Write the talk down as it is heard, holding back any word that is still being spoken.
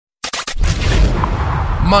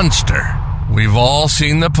Munster. We've all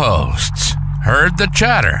seen the posts, heard the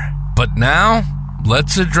chatter, but now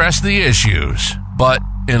let's address the issues, but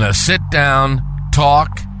in a sit-down,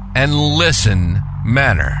 talk, and listen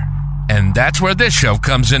manner. And that's where this show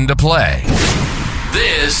comes into play.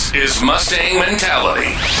 This is Mustang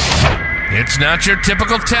Mentality. It's not your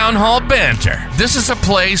typical town hall banter. This is a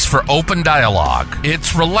place for open dialogue.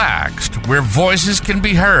 It's relaxed, where voices can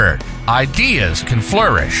be heard, ideas can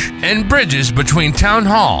flourish, and bridges between town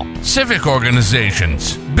hall, civic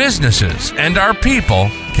organizations, businesses, and our people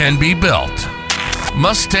can be built.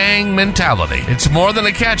 Mustang Mentality. It's more than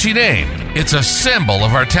a catchy name. It's a symbol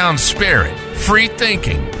of our town's spirit. Free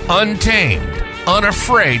thinking, untamed,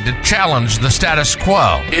 unafraid to challenge the status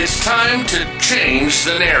quo. It's time to change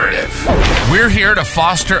the narrative. We're here to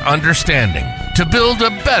foster understanding, to build a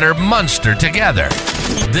better Munster together.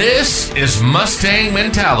 This is Mustang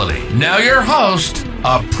Mentality. Now your host,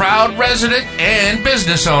 a proud resident and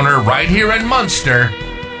business owner right here in Munster,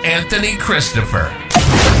 Anthony Christopher.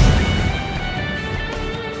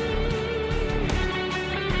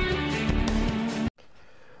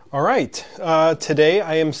 All right. Today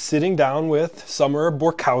I am sitting down with Summer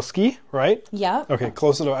Borkowski, right? Yeah. Okay,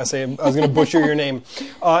 close enough. I was going to butcher your name.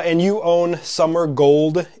 And you own Summer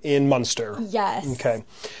Gold in Munster. Yes. Okay.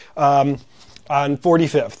 On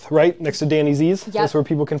 45th, right? Next to Danny Z's? Yep. That's where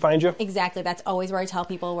people can find you? Exactly. That's always where I tell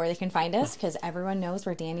people where they can find us, because everyone knows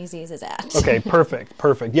where Danny Z's is at. Okay,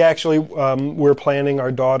 perfect. Yeah, actually, we're planning,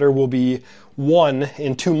 our daughter will be 1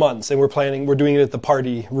 in 2 months, and we're doing it at the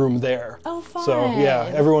party room there. Oh, fun. So, yeah,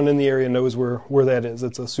 everyone in the area knows where that is.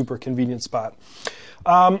 It's a super convenient spot.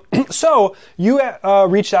 So, you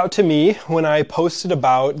reached out to me when I posted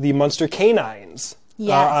about the Munster Canines.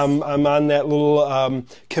 Yes. I'm on that little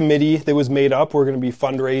committee that was made up. We're going to be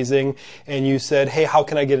fundraising, and you said, hey, how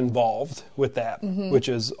can I get involved with that, which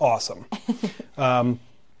is awesome.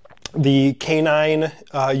 The canine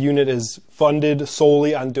unit is funded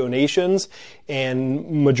solely on donations, and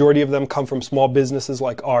majority of them come from small businesses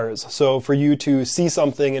like ours. So for you to see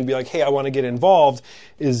something and be like, hey, I want to get involved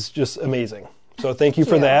is just amazing. So thank you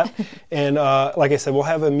for that. And like I said, we'll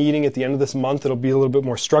have a meeting at the end of this month. It'll be a little bit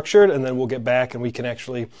more structured, and then we'll get back and we can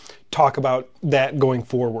actually talk about that going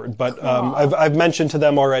forward. But Cool. I've mentioned to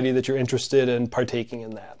them already that you're interested in partaking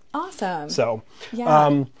in that. Awesome. So,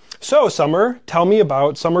 yeah. So Summer, tell me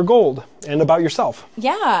about Summer Gold and about yourself.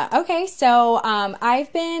 Yeah. Okay. So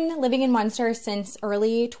I've been living in Munster since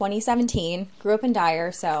early 2017. Grew up in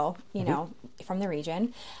Dyer, so you know, from the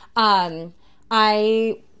region.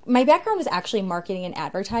 My background was actually marketing and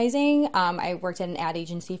advertising. I worked at an ad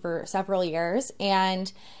agency for several years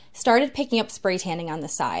and started picking up spray tanning on the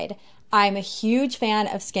side. I'm a huge fan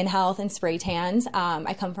of skin health and spray tans.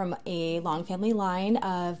 I come from a long family line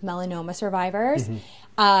of melanoma survivors.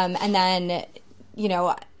 And then, you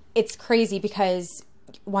know, it's crazy because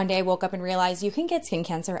one day I woke up and realized you can get skin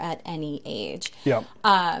cancer at any age. Yeah.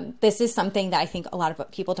 This is something that I think a lot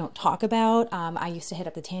of people don't talk about. I used to hit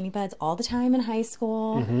up the tanning beds all the time in high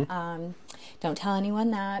school. Don't tell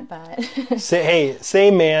anyone that, but...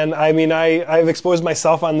 Same, man. I mean, I've exposed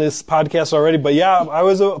myself on this podcast already, but yeah, I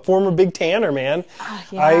was a former big tanner, man.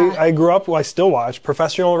 Yeah. I grew up, well, I still watch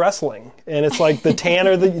professional wrestling, and it's like the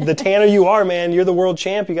tanner, the tanner you are, man, you're the world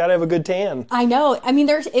champ, you gotta have a good tan. I know. I mean,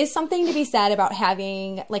 there is something to be said about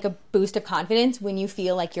having like a boost of confidence when you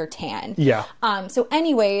feel like you're tan. Yeah. So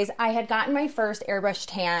anyways, I had gotten my first airbrush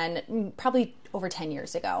tan probably over 10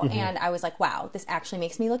 years ago. And I was like, wow, this actually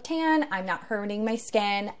makes me look tan. I'm not hurting my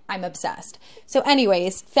skin. I'm obsessed. So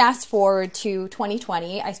anyways, fast forward to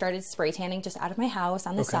 2020, I started spray tanning just out of my house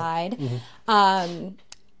on the side.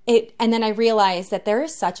 And then I realized that there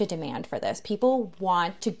is such a demand for this. People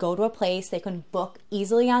want to go to a place they can book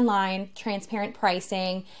easily online, transparent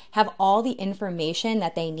pricing, have all the information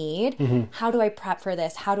that they need. How do I prep for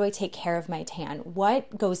this? How do I take care of my tan?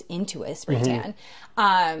 What goes into a spray tan?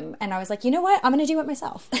 And I was like, you know what? I'm going to do it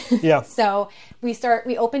myself. Yeah. So we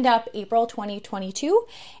opened up April 2022.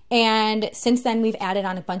 And since then, we've added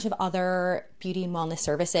on a bunch of other beauty and wellness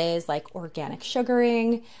services like organic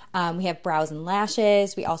sugaring. We have brows and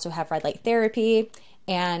lashes. We also have red light therapy.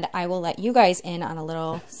 And I will let you guys in on a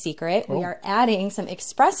little secret. We are adding some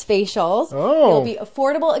express facials. It'll be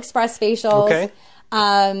affordable express facials. Okay.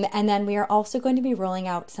 And then we are also going to be rolling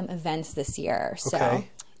out some events this year. So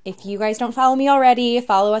if you guys don't follow me already,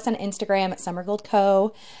 follow us on Instagram at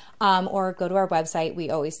SummerGoldCo, or go to our website. We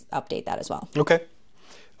always update that as well. Okay.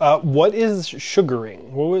 What is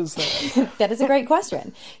sugaring? What was that? That is a great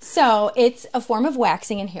question. So it's a form of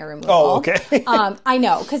waxing and hair removal. Oh, okay. I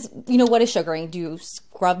know, because you know, what is sugaring? Do you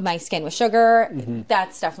scrub my skin with sugar?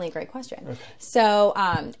 That's definitely a great question. Okay. So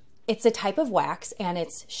It's a type of wax, and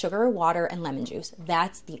it's sugar, water, and lemon juice.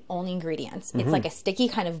 That's the only ingredients. It's like a sticky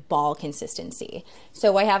kind of ball consistency.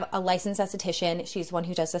 So I have a licensed esthetician. She's the one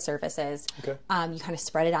who does the surfaces. Okay. You kind of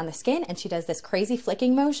spread it on the skin, and she does this crazy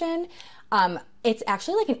flicking motion. It's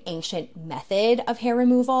actually like an ancient method of hair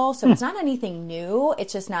removal, so it's not anything new.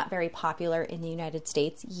 It's just not very popular in the United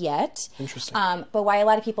States yet. Interesting. But why a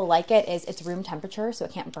lot of people like it is it's room temperature, so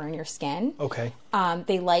it can't burn your skin. Okay.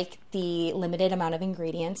 They like the limited amount of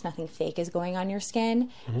ingredients. Nothing fake is going on your skin.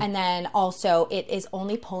 And then also it is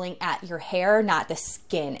only pulling at your hair, not the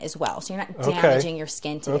skin as well. So you're not damaging your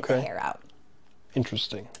skin to get the hair out.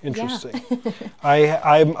 Interesting. Yeah.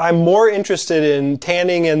 I'm more interested in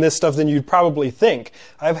tanning and this stuff than you'd probably think.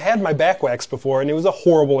 I've had my back waxed before, and it was a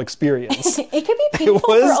horrible experience. It could be painful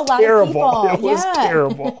for a lot of people. It was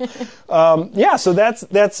terrible. So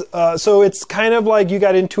that's so it's kind of like you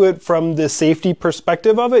got into it from the safety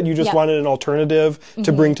perspective of it. You just wanted an alternative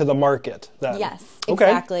to bring to the market. Then. Yes,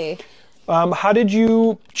 exactly. How did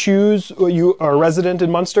you choose? You are a resident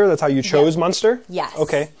in Munster. That's how you chose Munster? Yes.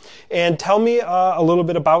 Okay. And tell me a little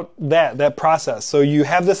bit about that process. So you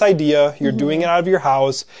have this idea, you're doing it out of your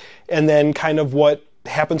house, and then kind of what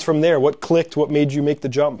happens from there? What clicked? What made you make the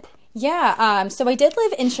jump? Yeah, so I did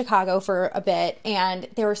live in Chicago for a bit, and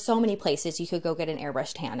there were so many places you could go get an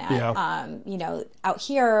airbrush tan at. Yeah. Out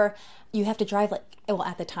here, you have to drive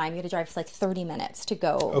at the time, you had to drive for 30 minutes to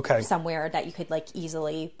go somewhere that you could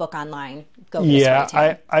easily book online, go get a spray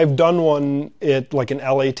tan. I've done one at an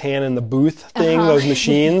LA tan in the booth thing, those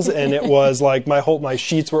machines, and it was my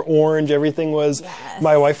sheets were orange, everything was,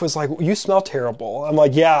 my wife was like, you smell terrible. I'm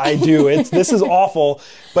like, yeah, I do. This is awful.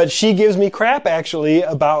 But she gives me crap actually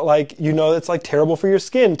about it's terrible for your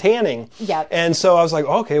skin, tanning. Yep. And so I was like,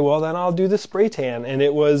 okay, well then I'll do the spray tan. And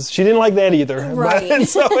she didn't like that either. Right. But,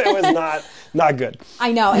 so it was not good.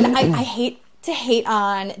 I know, and I hate to hate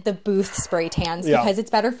on the booth spray tans because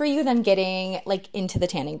it's better for you than getting into the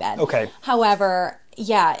tanning bed. Okay. However,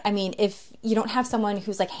 if you don't have someone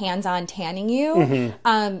who's hands-on tanning you,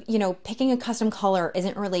 picking a custom color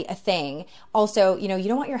isn't really a thing. Also, you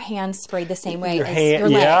don't want your hands sprayed the same way as your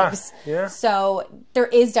legs. Yeah. So there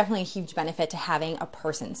is definitely a huge benefit to having a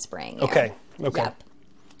person spraying you. Okay. Yep.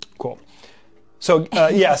 Cool. So,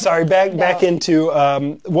 sorry, back into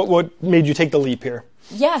what made you take the leap here?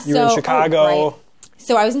 Yeah, you were in Chicago. Right.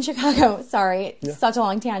 So I was in Chicago. Sorry, such a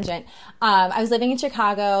long tangent. I was living in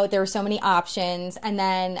Chicago. There were so many options. And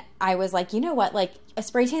then I was like, you know what? A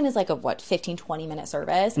spray tan is 15, 20 minute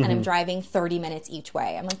service. And I'm driving 30 minutes each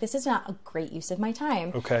way. I'm like, this is not a great use of my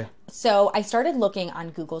time. Okay. So I started looking on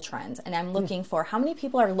Google Trends. And I'm looking for how many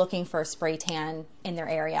people are looking for a spray tan in their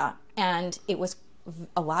area. And it was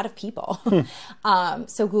a lot of people.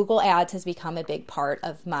 So Google Ads has become a big part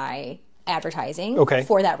of my advertising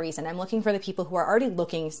for that reason. I'm looking for the people who are already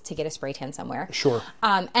looking to get a spray tan somewhere. Sure.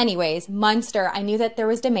 Anyways, Munster, I knew that there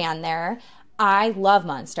was demand there. I love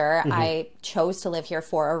Munster. I chose to live here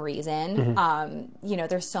for a reason.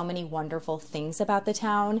 There's so many wonderful things about the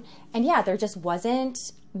town. And there just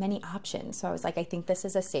wasn't many options. So I was like, I think this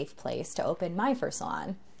is a safe place to open my first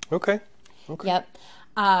salon. Okay. Yep.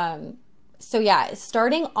 So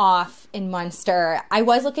starting off in Munster, I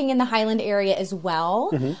was looking in the Highland area as well,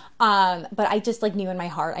 but I just knew in my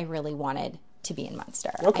heart I really wanted to be in Munster.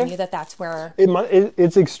 Okay. I knew that that's where...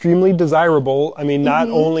 It's extremely desirable. I mean, not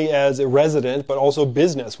only as a resident, but also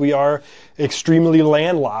business. We are extremely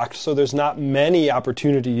landlocked, so there's not many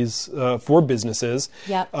opportunities for businesses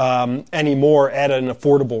anymore at an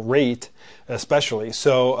affordable rate. Especially.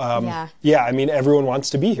 So, I mean, everyone wants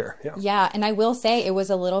to be here. Yeah, and I will say it was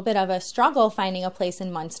a little bit of a struggle finding a place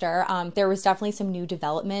in Munster. There was definitely some new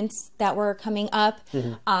developments that were coming up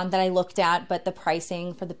that I looked at, but the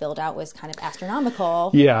pricing for the build-out was kind of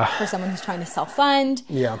astronomical for someone who's trying to self-fund.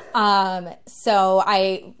 So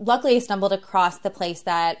I luckily stumbled across the place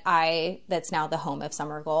that's now the home of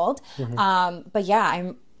Summer Gold. But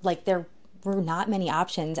I'm there were not many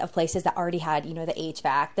options of places that already had, the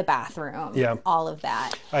HVAC, the bathroom, all of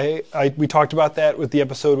that. We talked about that with the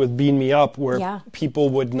episode with Bean Me Up, where people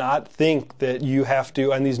would not think that you have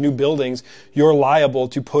to, on these new buildings, you're liable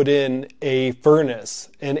to put in a furnace,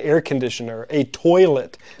 an air conditioner, a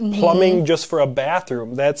toilet, plumbing just for a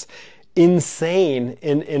bathroom. That's insane.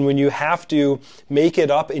 And when you have to make it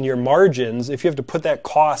up in your margins, if you have to put that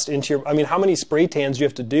cost into how many spray tans do you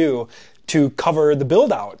have to do to cover the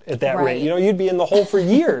build out at that rate? You'd be in the hole for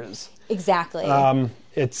years. Exactly.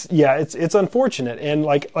 It's unfortunate. And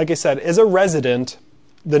like I said, as a resident,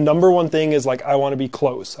 the number one thing is I want to be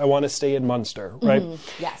close. I want to stay in Munster, right?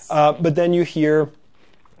 Yes. But then you hear,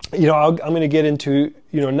 I'm going to get into,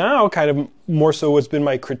 now kind of more so what's been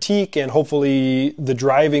my critique and hopefully the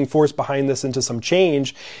driving force behind this into some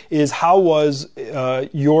change is how was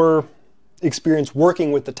your experience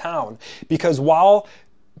working with the town? Because while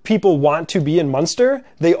people want to be in Munster,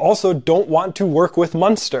 they also don't want to work with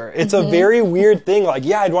Munster. It's a very weird thing. Like,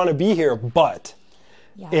 yeah, I'd want to be here, but...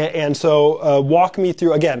 Yeah. And so walk me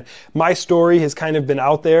through, again, my story has kind of been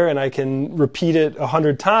out there and I can repeat it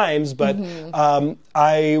 100 times, but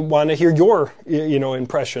I want to hear your,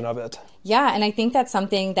 impression of it. Yeah, and I think that's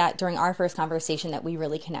something that during our first conversation that we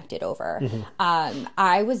really connected over.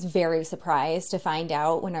 I was very surprised to find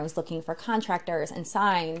out when I was looking for contractors and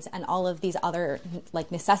signs and all of these other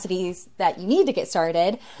like necessities that you need to get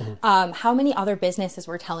started, how many other businesses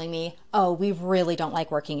were telling me, oh, we really don't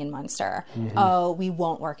like working in Munster. Oh, we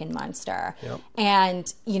won't work in Munster. Yep.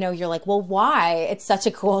 And, you're like, well, why? It's such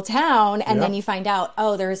a cool town. And then you find out,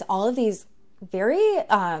 oh, there's all of these very...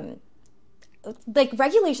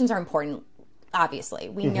 regulations are important, obviously.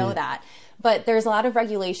 We know that. But there's a lot of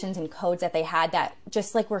regulations and codes that they had that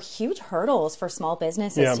just were huge hurdles for small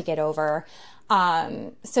businesses to get over.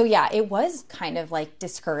 So yeah, it was kind of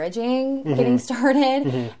discouraging getting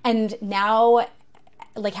started. And now,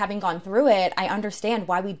 having gone through it, I understand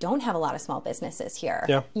why we don't have a lot of small businesses here.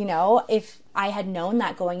 Yeah. If I had known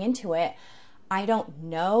that going into it, I don't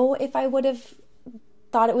know if I would have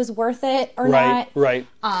thought it was worth it or not. Right.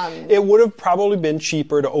 It would have probably been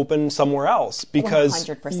cheaper to open somewhere else because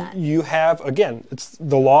 100%. You have, again, it's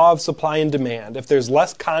the law of supply and demand. If there's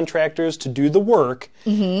less contractors to do the work,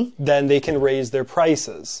 then they can raise their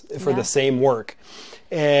prices for the same work.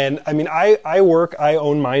 And I mean, I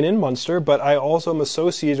own mine in Munster, but I also am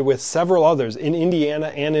associated with several others in Indiana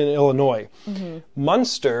and in Illinois.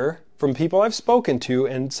 Munster, from people I've spoken to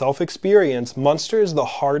and self-experience, Munster is the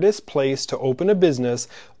hardest place to open a business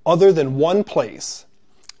other than one place,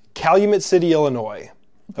 Calumet City, Illinois.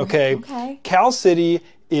 Okay. Cal City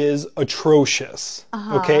is atrocious.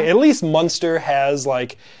 Okay. At least Munster has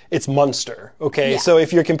it's Munster. Okay. Yeah. So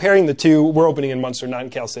if you're comparing the two, we're opening in Munster, not in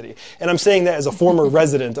Cal City. And I'm saying that as a former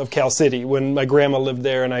resident of Cal City. When my grandma lived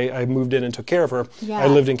there and I moved in and took care of her, I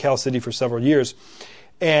lived in Cal City for several years.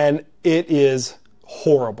 And it is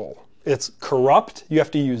horrible. It's corrupt. You have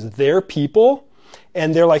to use their people.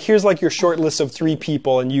 And they're like, here's your short list of 3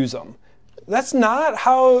 people and use them. That's not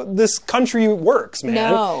how this country works, man.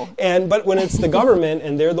 No. But when it's the government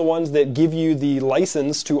and they're the ones that give you the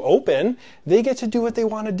license to open, they get to do what they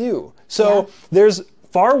want to do. So there's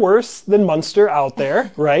far worse than Munster out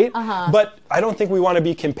there, right? But I don't think we want to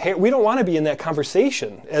be we don't want to be in that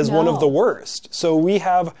conversation as one of the worst. So we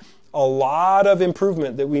have a lot of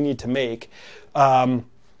improvement that we need to make.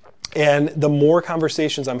 And the more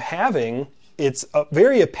conversations I'm having, it's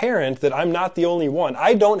very apparent that I'm not the only one.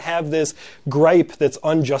 I don't have this gripe that's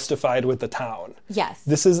unjustified with the town. Yes.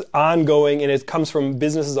 This is ongoing, and it comes from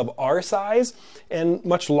businesses of our size and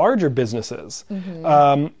much larger businesses,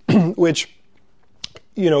 which...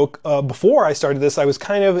 before I started this, I was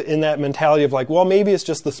kind of in that mentality of well, maybe it's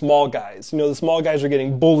just the small guys. The small guys are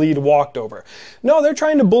getting bullied, walked over. No, they're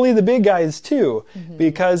trying to bully the big guys too,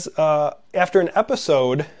 because after the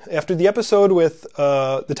episode with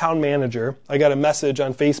the town manager, I got a message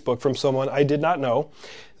on Facebook from someone I did not know.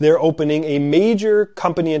 They're opening a major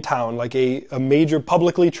company in town, a major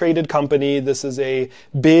publicly traded company. This is a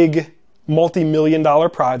big multi-million-dollar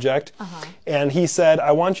project. And he said,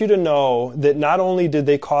 I want you to know that not only did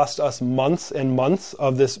they cost us months and months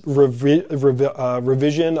of this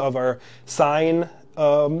revision of our sign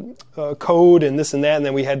code and this and that, and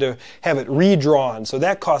then we had to have it redrawn. So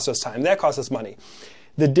that cost us time. That cost us money.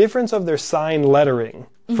 The difference of their sign lettering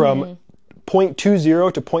from 0.20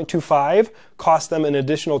 to 0.25 cost them an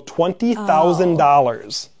additional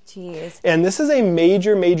 $20,000. Jeez. And this is a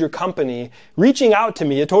major, major company reaching out to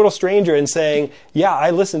me, a total stranger, and saying, yeah,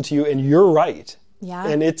 I listened to you and you're right. Yeah.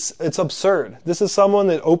 And it's absurd. This is someone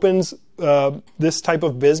that opens this type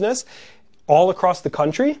of business all across the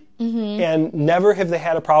country, and never have they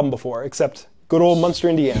had a problem before, except good old Munster,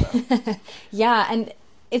 Indiana. Yeah, and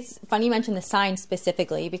it's funny you mentioned the sign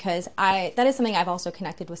specifically, because that is something I've also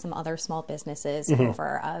connected with some other small businesses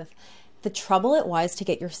over, of the trouble it was to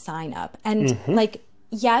get your sign up. And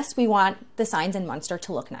yes, we want the signs in Munster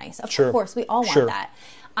to look nice. Of course, we all want that.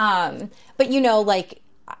 But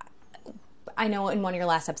I know in one of your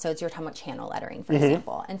last episodes you were talking about channel lettering, for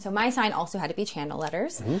example. And so my sign also had to be channel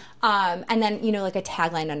letters. And then, a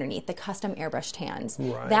tagline underneath, the custom airbrush tans.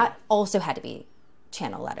 Right. That also had to be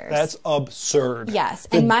channel letters. That's absurd. Yes.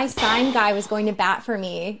 And my sign guy was going to bat for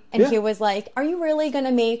me. And he was like, are you really going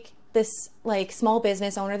to make this like small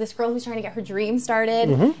business owner, this girl who's trying to get her dream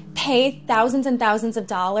started, pay thousands and thousands of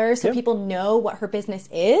dollars so people know what her business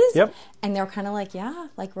is. And they're kind of like, yeah,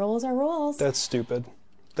 like rules are rules. That's stupid.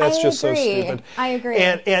 That's just so stupid. I agree.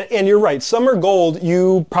 And you're right. Summer gold,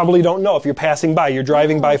 you probably don't know if you're passing by. You're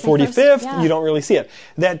driving by 45th, you don't really see it.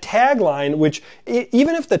 That tagline, which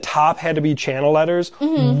even if the top had to be channel letters,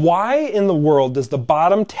 why in the world does the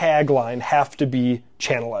bottom tagline have to be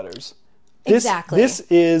channel letters? This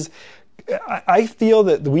is, I feel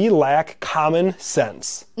that we lack common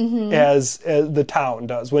sense as the town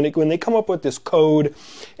does. When they come up with this code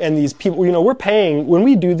and these people, you know, we're paying, when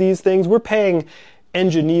we do these things, we're paying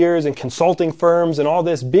engineers and consulting firms and all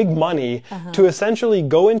this big money to essentially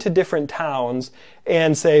go into different towns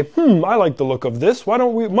and say, I like the look of this. Why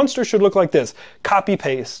don't we, Munster should look like this. Copy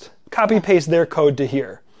paste their code to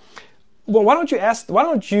here. Well, why don't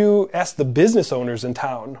you ask the business owners in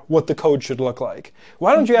town what the code should look like?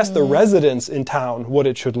 Why don't you ask the residents in town what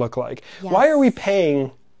it should look like? Why are we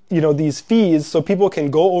paying, you know, these fees so people can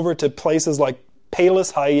go over to places like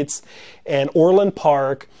Palos Heights and Orland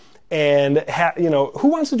Park and, you know, who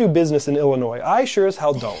wants to do business in Illinois? I sure as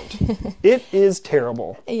hell don't. It is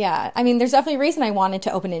terrible. Yeah. I mean, there's definitely a reason I wanted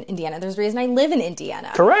to open in Indiana. There's a reason I live in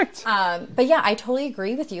Indiana. Correct. But yeah, I totally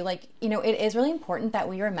agree with you. Like, you know, it is really important that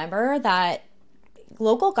we remember that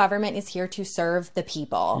local government is here to serve the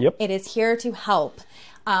people. It is here to help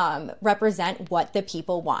represent what the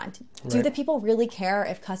people want. Do the people really care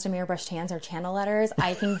if custom airbrushed hands are channel letters?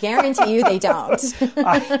 I can guarantee you they don't.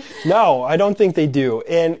 No, I don't think they do.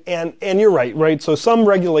 And you're right? So some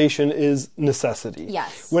regulation is necessity.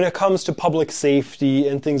 Yes. When it comes to public safety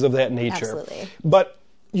and things of that nature. Absolutely. But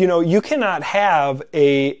you know, you cannot have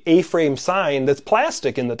a A-frame sign that's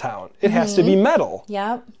plastic in the town. It has to be metal.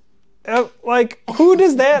 Yep. Like, who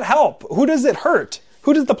does that help? Who does it hurt?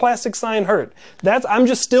 Who does the plastic sign hurt? I'm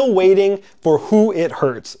just still waiting for who it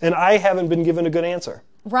hurts, and I haven't been given a good answer.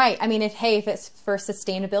 Right. I mean, if it's for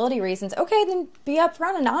sustainability reasons, okay, then be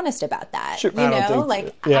upfront and honest about that. Sure. I don't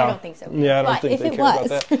think so. Yeah, I don't think they care about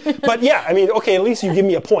that. But yeah, I mean, okay, at least you give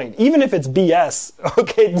me a point. Even if it's BS,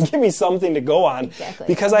 okay, give me something to go on. Exactly.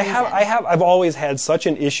 Because I've always had such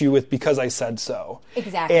an issue with because I said so.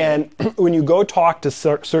 Exactly. And when you go talk to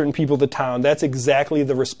certain people of the town, that's exactly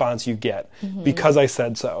the response you get. Because I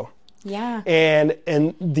said so. Yeah. And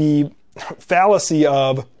the fallacy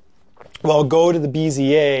of, well, go to the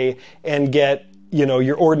BZA and get, you know,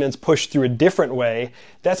 your ordinance pushed through a different way.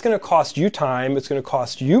 That's going to cost you time. It's going to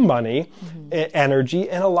cost you money, energy.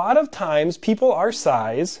 And a lot of times people our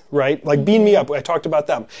size, right? Like Bean Me Up, I talked about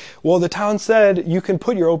them. Well, the town said you can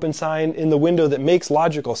put your open sign in the window that makes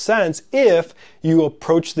logical sense if you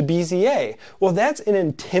approach the BZA. Well, that's an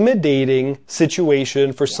intimidating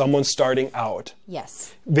situation for someone starting out.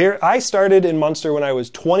 Yes. I started in Munster when I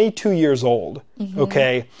was 22 years old,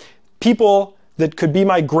 okay? People that could be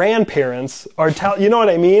my grandparents are you know what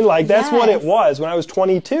I mean? Like, that's what it was when I was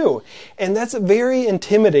 22. And that's very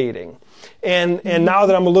intimidating. And now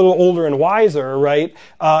that I'm a little older and wiser, right,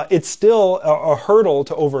 it's still a hurdle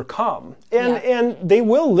to overcome. And they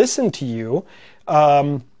will listen to you.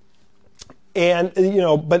 And, you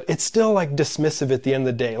know, but it's still like dismissive at the end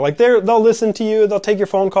of the day. Like they'll listen to you, they'll take your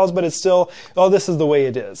phone calls, but it's still, oh, this is the way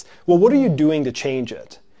it is. Well, what are you doing to change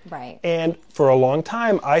it? Right. And for a long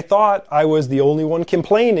time, I thought I was the only one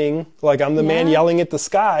complaining, like I'm the man yelling at the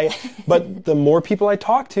sky. But the more people I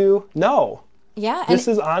talk to, no. Yeah. This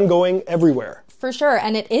is ongoing everywhere. For sure.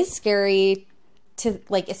 And it is scary to,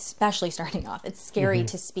 like, especially starting off, it's scary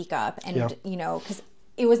to speak up. And, you know, because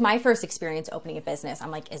it was my first experience opening a business. I'm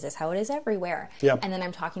like, is this how it is everywhere? Yeah. And then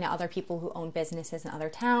I'm talking to other people who own businesses in other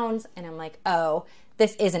towns, and I'm like, oh,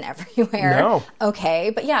 this isn't everywhere. No. Okay.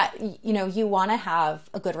 But yeah, you know, you want to have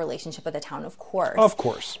a good relationship with the town, of course. Of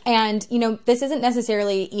course. And, you know, this isn't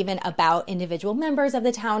necessarily even about individual members of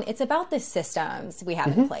the town. It's about the systems we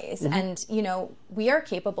have in place. And, you know, we are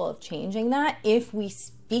capable of changing that if we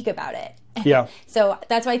speak about it. Yeah. So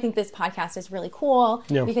that's why I think this podcast is really cool,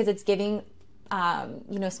 because it's giving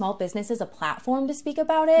you know, small businesses a platform to speak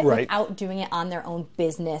about it without doing it on their own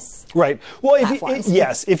business. Right. Well,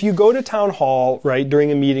 if you go to town hall, right,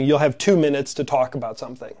 during a meeting, you'll have 2 minutes to talk about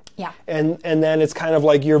something. Yeah. And then it's kind of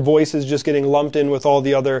like your voice is just getting lumped in with all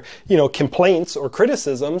the other, you know, complaints or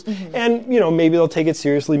criticisms. And, you know, maybe they'll take it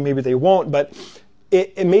seriously, maybe they won't. But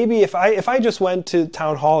it maybe if I just went to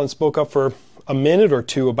town hall and spoke up for a minute or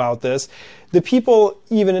two about this, the people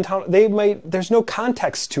even in town, there's no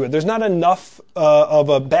context to it. There's not enough of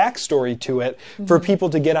a backstory to it for people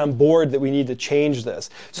to get on board that we need to change this.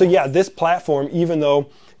 So yeah, this platform, even though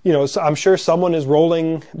so I'm sure someone is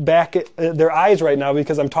rolling back their eyes right now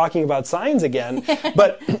because I'm talking about signs again.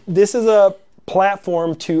 But this is a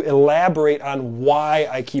platform to elaborate on why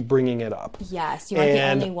I keep bringing it up. Yes, you aren't the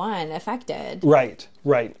only one affected. Right.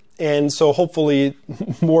 And so hopefully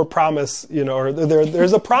more promise, or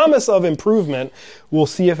there's a promise of improvement. We'll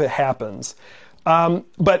see if it happens.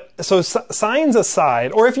 But so signs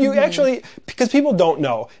aside, or if you actually, because people don't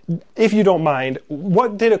know, if you don't mind,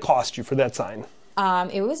 what did it cost you for that sign?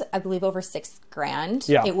 It was, I believe, over $6,000.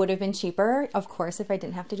 Yeah. It would have been cheaper, of course, if I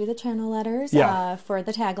didn't have to do the channel letters for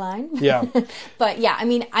the tagline. Yeah. But yeah, I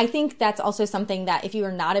mean, I think that's also something that if you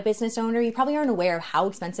are not a business owner, you probably aren't aware of how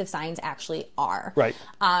expensive signs actually are. Right.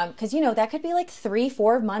 Because, that could be like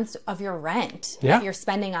 3-4 months of your rent that you're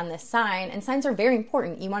spending on this sign. And signs are very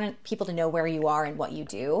important. You want people to know where you are and what you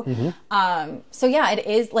do. Mm-hmm. So yeah, it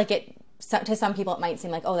is like to some people, it might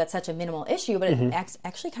seem like, oh, that's such a minimal issue, but it's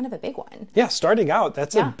actually kind of a big one. Yeah, starting out,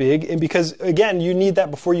 that's a big, and because again, you need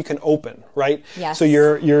that before you can open, right? Yes. So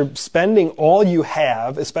you're spending all you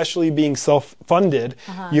have, especially being self-funded.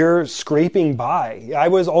 You're scraping by. I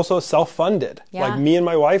was also self-funded. Yeah. Like me and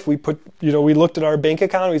my wife, we looked at our bank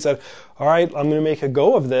account. And we said, all right, I'm going to make a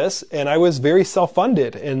go of this, and I was very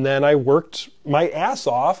self-funded, and then I worked my ass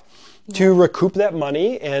off to recoup that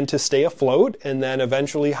money and to stay afloat, and then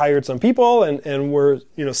eventually hired some people, and we're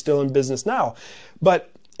still in business now.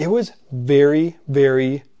 But it was very,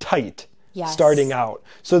 very tight starting out.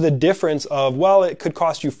 So the difference of, well, it could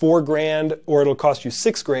cost you $4,000 or it'll cost you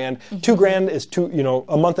 $6,000. $2,000 is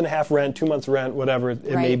a month and a half rent, 2 months rent, whatever it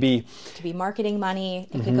may be. It could be marketing money.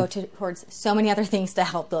 It could go towards so many other things to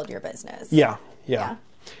help build your business. Yeah.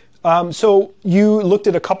 So you looked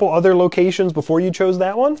at a couple other locations before you chose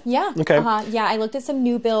that one? Yeah. Okay. Yeah, I looked at some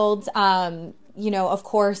new builds. Of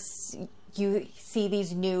course, you see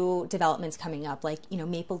these new developments coming up, like,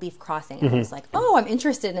 Maple Leaf Crossing. I was like, oh, I'm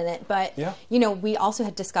interested in it. But, we also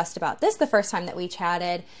had discussed about this the first time that we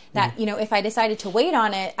chatted, that, if I decided to wait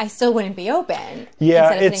on it, I still wouldn't be open.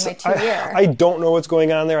 Yeah, instead of my 2-year. I don't know what's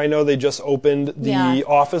going on there. I know they just opened the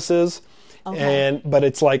offices, but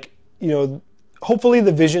it's like, hopefully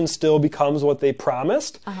the vision still becomes what they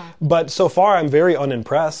promised. But so far, I'm very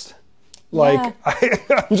unimpressed. Like,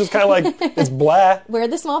 I'm just kind of like, it's blah. We're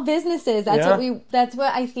the small businesses. That's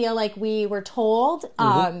what I feel like we were told.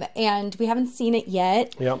 And we haven't seen it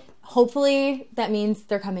yet. Yep. Hopefully that means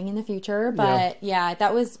they're coming in the future. But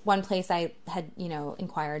that was one place I had,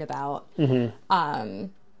 inquired about.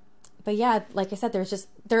 But yeah, like I said,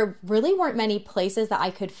 there really weren't many places that I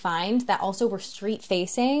could find that also were street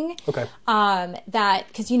facing. Okay.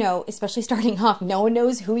 Because, especially starting off, no one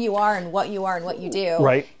knows who you are and what you do.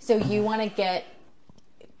 Right. So you want to get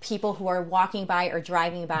people who are walking by or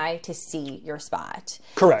driving by to see your spot.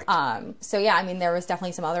 Correct. So yeah, I mean, there was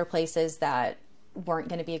definitely some other places that weren't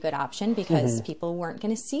going to be a good option because people weren't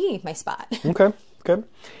going to see my spot. Okay.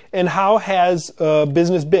 And how has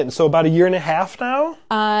business been? So about 1.5 years now?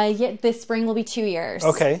 Yeah, this spring will be 2 years.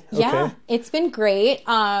 Okay. Yeah, it's been great.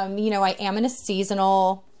 I am in a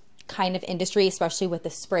seasonal kind of industry, especially with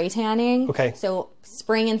the spray tanning. Okay. So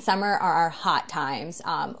spring and summer are our hot times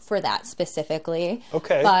for that specifically.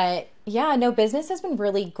 Okay. But yeah, no, business has been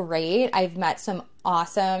really great. I've met some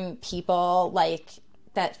awesome people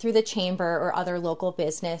that through the chamber or other local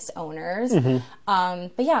business owners.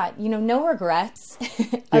 But yeah, no regrets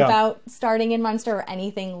about starting in Munster or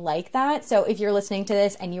anything like that. So if you're listening to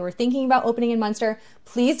this and you were thinking about opening in Munster,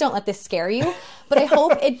 please don't let this scare you. But I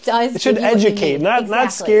hope it does. It should educate,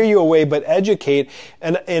 not scare you away, but educate.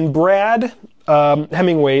 And Brad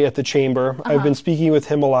Hemingway at the chamber, I've been speaking with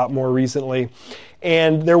him a lot more recently,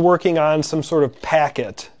 and they're working on some sort of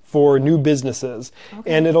packet for new businesses.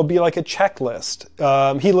 And it'll be like a checklist.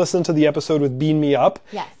 He listened to the episode with Bean Me Up.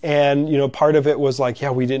 Yes. And, part of it was like,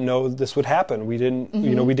 we didn't know this would happen. We didn't,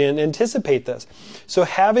 we didn't anticipate this. So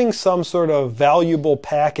having some sort of valuable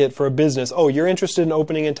packet for a business, you're interested in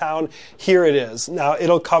opening in town, here it is. Now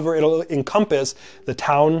it'll encompass the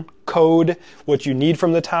town code, what you need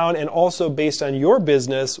from the town, and also based on your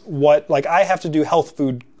business, I have to do health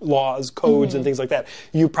food laws, codes, and things like that.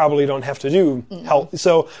 You probably don't have to do health.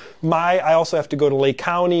 So I also have to go to Lake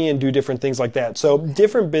County and do different things like that. So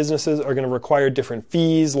different businesses are going to require different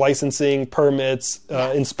fees, licensing, permits,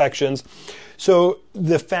 inspections. So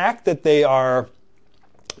the fact that they are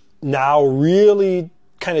now really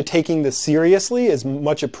kind of taking this seriously is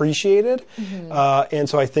much appreciated. And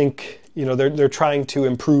so I think, they're trying to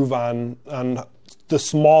improve on the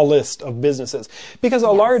small list of businesses, because a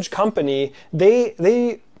large company,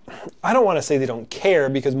 they I don't want to say they don't care,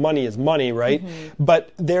 because money is money, right?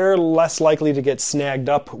 But they're less likely to get snagged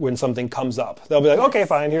up when something comes up. They'll be like, okay,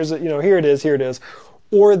 fine, here it is.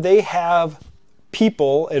 or they have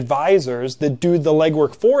people, advisors, that do the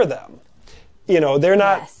legwork for them. They're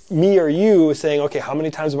not me or you saying, okay, how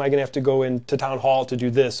many times am I going to have to go into town hall to do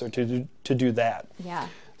this or to do that? Yeah.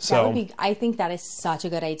 So I think that is such a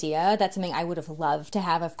good idea. That's something I would have loved to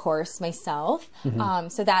have, of course, myself.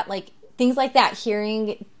 So that things like that,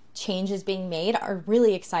 hearing changes being made are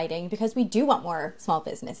really exciting because we do want more small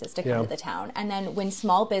businesses to come to the town. And then when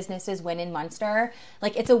small businesses win in Munster,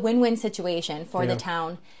 it's a win-win situation for the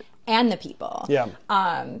town and the people. Yeah.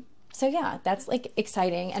 So yeah, that's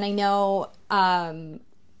exciting. And I know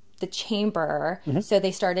the chamber, so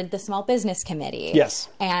they started the small business committee. Yes.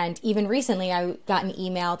 And even recently I got an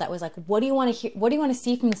email that was like, what do you want to hear? What do you want to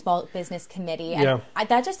see from the small business committee? And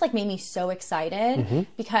that just made me so excited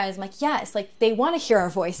because I'm like, yes, they want to hear our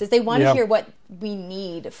voices. They want to hear what we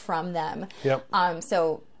need from them. Yep.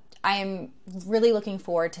 So I am really looking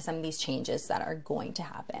forward to some of these changes that are going to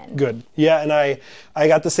happen. Good. Yeah, and I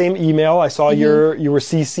got the same email. I saw you were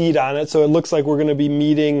CC'd on it, so it looks like we're going to be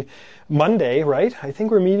meeting Monday, right? I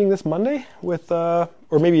think we're meeting this Monday with, or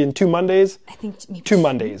maybe in 2 Mondays. I think maybe two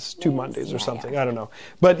Mondays or something. I don't know.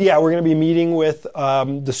 But yeah, we're going to be meeting with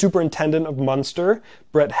the superintendent of Munster,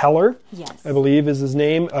 Brett Heller, I believe is his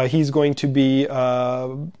name. He's going to be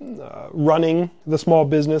running the small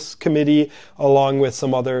business committee along with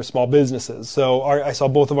some other small businesses. So I saw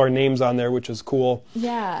both of our names on there, which is cool.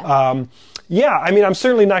 Yeah. Yeah, I mean, I'm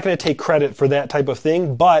certainly not going to take credit for that type of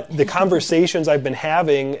thing, but the conversations I've been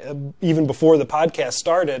having, even before the podcast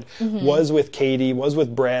started, was with Katie, was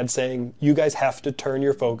with Brad, saying, you guys have to turn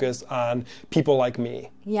your focus on people like me.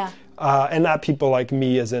 Yeah. And not people like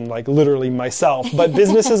me as in literally myself, but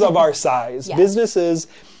businesses of our size, businesses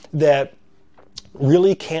that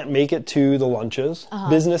really can't make it to the lunches,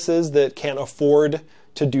 businesses that can't afford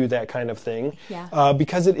to do that kind of thing,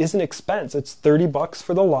 because it is an expense. It's $30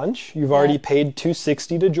 for the lunch. You've already paid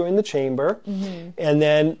 $260 to join the chamber, and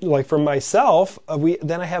then for myself,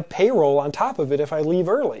 then I have payroll on top of it if I leave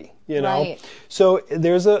early. Right. So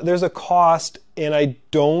there's a cost, and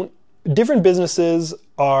different businesses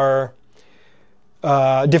are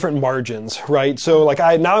different margins, right? So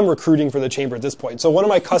now I'm recruiting for the chamber at this point. So one of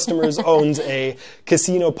my customers owns a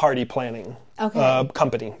casino party planning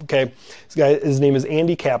company. Okay, his name is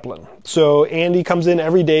Andy Kaplan. So Andy comes in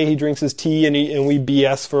every day. He drinks his tea and we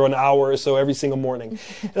BS for an hour or so every single morning.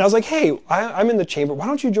 And I was like, hey, I'm in the chamber. Why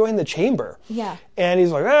don't you join the chamber? Yeah. And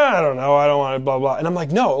he's like, I don't know. I don't want to blah, blah. And I'm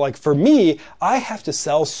like, no, for me, I have to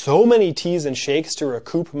sell so many teas and shakes to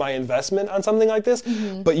recoup my investment on something like this.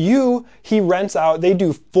 But he rents out, they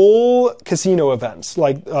do full casino events,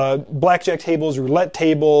 blackjack tables, roulette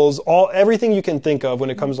tables, everything you can think of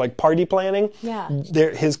when it comes to party planning. Yeah.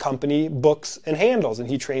 His company books and handles, and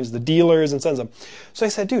he trains the dealers and sends them. So I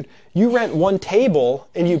said, dude, you rent one table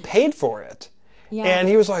and you paid for it. Yeah. And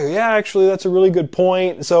he was like, yeah, actually, that's a really good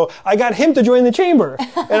point. So I got him to join the chamber.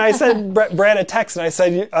 And I sent Brad a text, and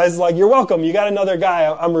I was like, you're welcome. You got another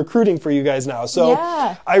guy. I'm recruiting for you guys now. So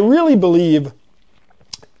I really believe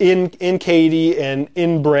in Katie and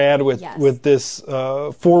in Brad with this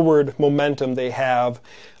forward momentum they have.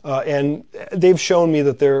 And they've shown me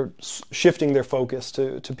that they're shifting their focus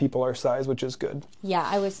to people our size, which is good. Yeah,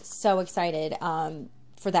 I was so excited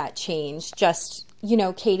for that change. Just,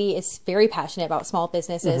 Katie is very passionate about small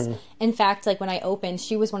businesses. In fact, when I opened,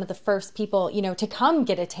 she was one of the first people, to come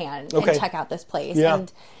get a tan and check out this place. Yeah.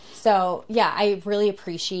 And so, I really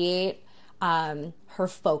appreciate her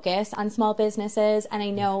focus on small businesses. And I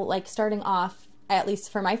know, starting off, at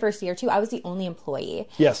least for my first year or two, I was the only employee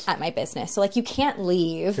at my business. So you can't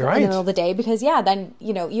leave in the middle of the day because then,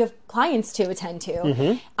 you have clients to attend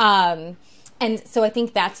to. And so I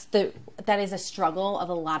think that is a struggle of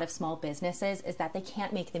a lot of small businesses, is that they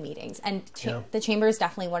can't make the meetings. And the chamber is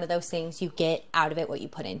definitely one of those things, you get out of it what you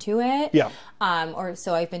put into it. Yeah. Or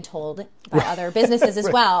so I've been told by other businesses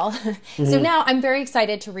as well. So now I'm very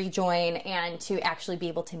excited to rejoin and to actually be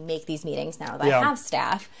able to make these meetings now that I have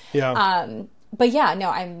staff. Yeah. But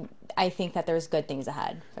I think that there's good things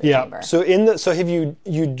ahead for the chamber. So have you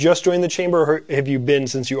just joined the chamber, or have you been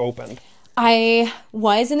since you opened? I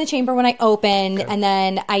was in the chamber when I opened, and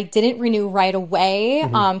then I didn't renew right away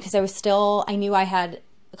because I knew I had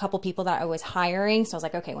a couple people that I was hiring. So I was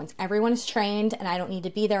like, okay, once everyone is trained and I don't need to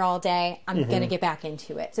be there all day, I'm going to get back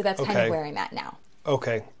into it. So that's kind of where I'm at now.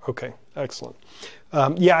 Okay. Excellent.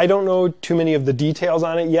 I don't know too many of the details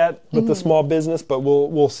on it yet with the small business, but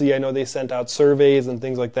we'll see. I know they sent out surveys and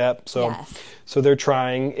things like that. So they're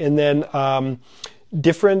trying. And then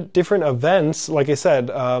different events, like I said,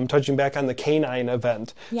 touching back on the canine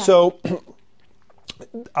event. Yeah. So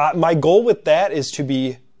my goal with that is to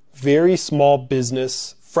be very small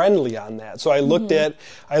business friendly on that. So I looked at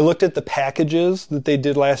the packages that they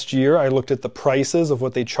did last year. I looked at the prices of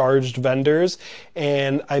what they charged vendors,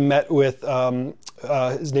 and I met with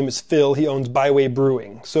his name is Phil. He owns Byway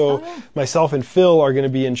Brewing. So myself and Phil are going to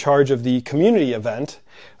be in charge of the community event,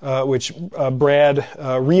 which Brad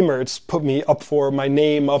Remertz put me up for, my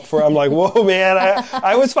name up for. I'm like, whoa, man!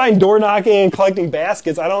 I was fine door knocking and collecting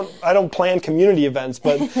baskets. I don't plan community events,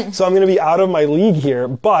 but so I'm going to be out of my league here.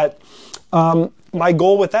 But my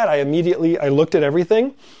goal with that, I looked at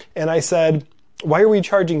everything, and I said, why are we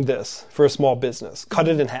charging this for a small business? Cut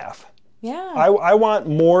it in half. Yeah. I want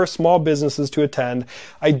more small businesses to attend.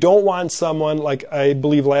 I don't want someone like, I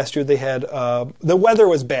believe last year they had, the weather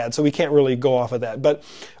was bad, so we can't really go off of that. But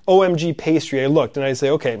OMG Pastry, I looked and I say,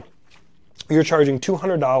 okay, you're charging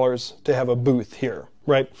 $200 to have a booth here,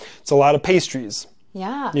 right? It's a lot of pastries.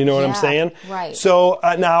 Yeah. You know what I'm saying? Right. So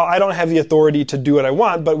now I don't have the authority to do what I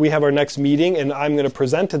want, but we have our next meeting and I'm going to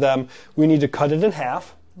present to them, we need to cut it in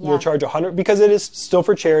half. We'll charge $100 because it is still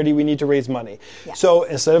for charity. We need to raise money. Yeah. So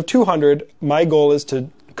instead of $200, my goal is to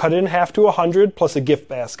cut it in half to $100 plus a gift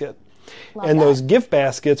basket. Those gift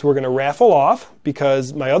baskets we're going to raffle off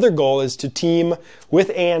because my other goal is to team with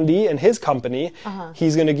Andy and his company.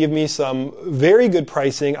 He's going to give me some very good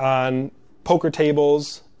pricing on poker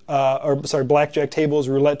tables, blackjack tables,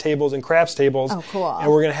 roulette tables, and craps tables. Oh, cool. And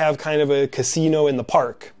we're going to have kind of a casino in the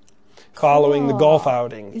park following the golf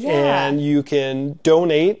outing. Yeah. And you can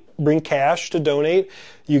donate, bring cash to donate.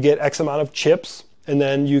 You get X amount of chips, and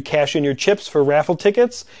then you cash in your chips for raffle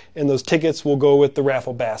tickets, and those tickets will go with the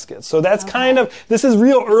raffle baskets. So that's this is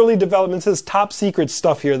real early development. This is top secret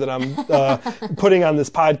stuff here that I'm putting on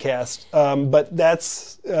this podcast. But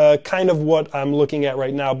that's kind of what I'm looking at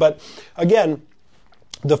right now. But again,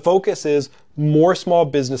 the focus is more small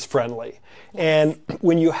business friendly. Yes. And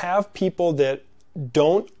when you have people that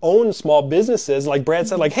don't own small businesses, like Brad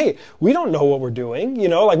said, like, hey, we don't know what we're doing,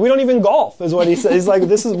 like we don't even golf, is what he said. He's like,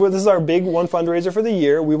 this is our big one fundraiser for the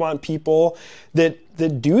year. We want people that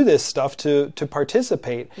do this stuff to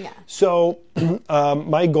participate. Yeah. So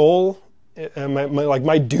my goal and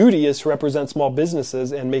my duty is to represent small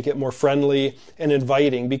businesses and make it more friendly and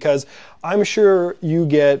inviting, because I'm sure you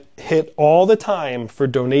get hit all the time for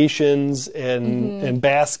donations and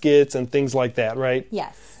baskets and things like that, right?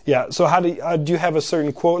 Yes. Yeah. So how do you have a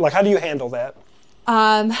certain quote? Like, how do you handle that?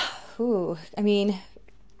 I mean,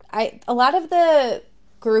 a lot of the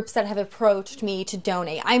groups that have approached me to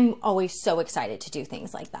donate, I'm always so excited to do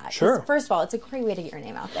things like that. Sure. First of all, it's a great way to get your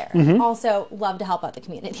name out there. Also, love to help out the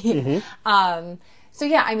community. So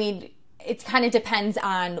yeah, I mean, it kind of depends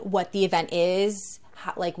on what the event is,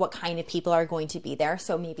 like what kind of people are going to be there.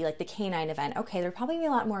 So maybe like the canine event, okay, there'll probably be a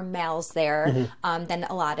lot more males there than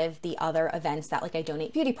a lot of the other events that like I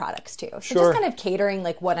donate beauty products to. So just kind of catering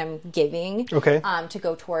like what I'm giving to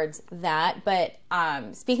go towards that. But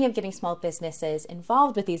speaking of getting small businesses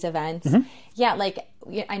involved with these events, like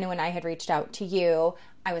I know when I had reached out to you,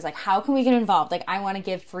 I was like, how can we get involved? Like, I want to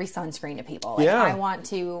give free sunscreen to people. Like, I want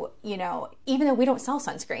to, even though we don't sell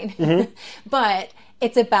sunscreen, but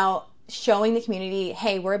it's about showing the community,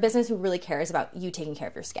 hey, we're a business who really cares about you taking care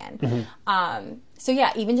of your skin. So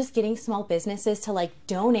yeah, even just getting small businesses to like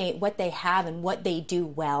donate what they have and what they do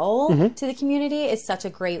well to the community is such a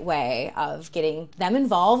great way of getting them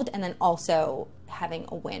involved and then also having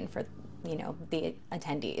a win for, the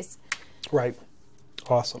attendees. Right.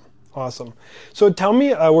 Awesome. So tell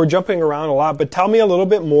me, we're jumping around a lot, but tell me a little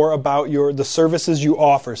bit more about the services you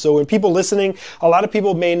offer. So when people listening, a lot of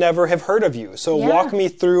people may never have heard of you. So walk me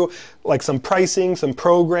through like some pricing, some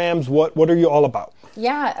programs. What are you all about?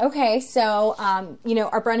 Yeah. Okay. So,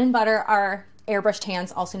 our bread and butter are airbrush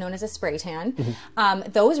tans, also known as a spray tan.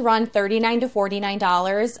 Those run $39 to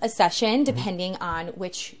 $49 a session, depending on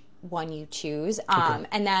which one you choose.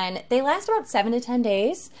 And then they last about 7 to 10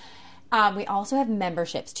 days. We also have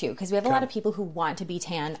memberships too, because we have a lot of people who want to be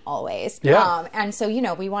tan always. Yeah. And so,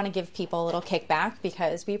 we want to give people a little kickback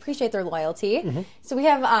because we appreciate their loyalty. So we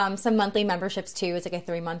have some monthly memberships too. It's like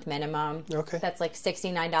a 3-month minimum. Okay. That's like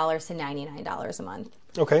 $69 to $99 a month.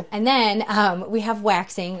 Okay. And then we have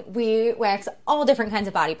waxing. We wax all different kinds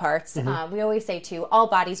of body parts. We always say too, all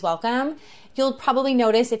bodies welcome. You'll probably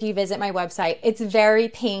notice if you visit my website, it's very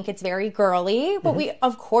pink, it's very girly, but we,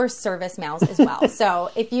 of course, service males as well.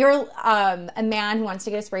 So if you're a man who wants to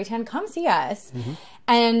get a spray tan, come see us.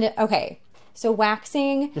 And, okay, so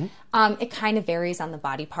waxing, it kind of varies on the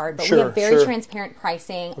body part, but we have very transparent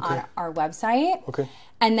pricing on our website. Okay.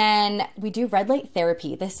 And then we do red light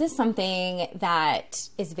therapy. This is something that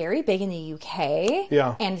is very big in the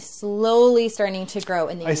UK and slowly starting to grow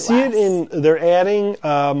in the US. I see it they're adding...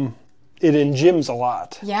 it in gyms a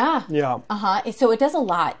lot. Yeah. Yeah. So it does a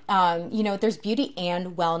lot. There's beauty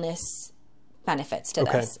and wellness benefits to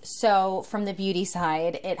this. So from the beauty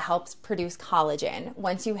side, it helps produce collagen.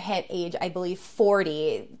 Once you hit age, I believe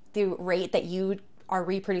 40, the rate that you are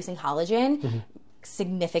reproducing collagen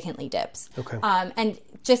significantly dips. And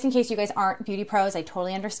just in case you guys aren't beauty pros, I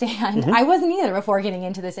totally understand. I wasn't either before getting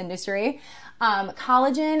into this industry.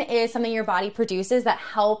 Collagen is something your body produces that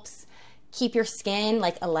helps keep your skin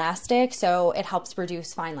like elastic, so it helps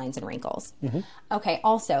reduce fine lines and wrinkles.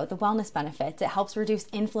 Also the wellness benefits, it helps reduce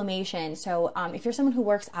inflammation. So if you're someone who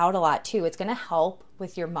works out a lot too, it's going to help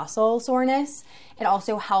with your muscle soreness. It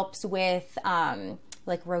also helps with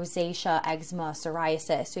like rosacea, eczema,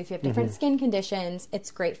 psoriasis. So if you have different skin conditions,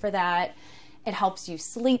 it's great for that. It helps you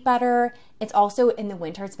sleep better. It's also, in the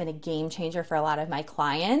winter, it's been a game changer for a lot of my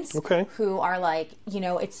clients who are like,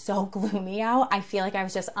 it's so gloomy out. I feel like I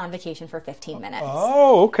was just on vacation for 15 minutes.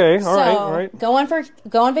 Oh, okay. All right. Go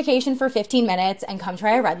on vacation for 15 minutes and come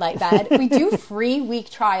try a red light bed. We do free week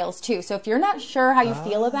trials too. So if you're not sure how you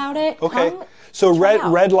feel about it, come So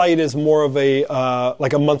red light is more of a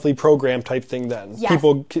like a monthly program type thing then. Yes.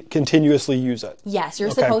 People continuously use it. Yes, you're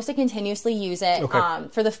supposed to continuously use it.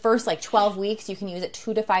 For the first 12 weeks, you can use it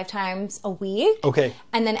 2 to 5 times a week.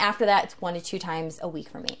 And then after that, it's 1 to 2 times a week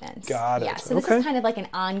for maintenance. Got it. Yeah, so this is kind of like an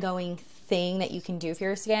ongoing thing that you can do for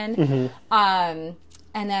your skin.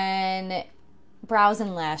 And then brows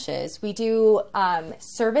and lashes. We do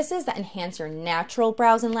services that enhance your natural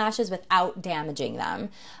brows and lashes without damaging them.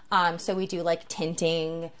 So we do like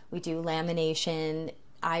tinting, we do lamination,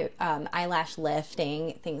 eyelash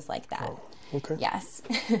lifting, things like that. Yes.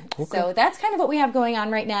 So that's kind of what we have going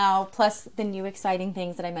on right now, plus the new exciting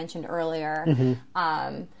things that I mentioned earlier.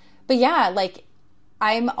 But yeah,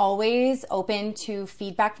 I'm always open to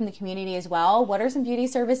feedback from the community as well. What are some beauty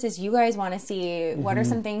services you guys want to see? What are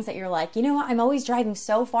some things that you're like, I'm always driving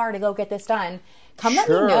so far to go get this done. Come let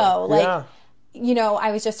me know.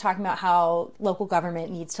 I was just talking about how local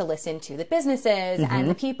government needs to listen to the businesses and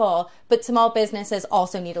the people, but small businesses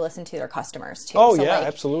also need to listen to their customers too. Oh, so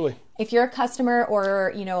absolutely. If you're a customer or,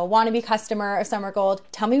 a wannabe customer of Summer Gold,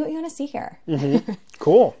 tell me what you want to see here.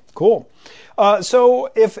 Cool.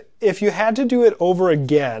 So if you had to do it over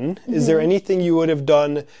again, is there anything you would have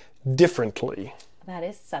done differently? That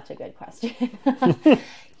is such a good question.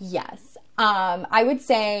 Yes. I would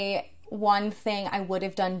say one thing I would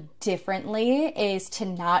have done differently is to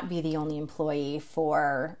not be the only employee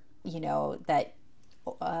for, that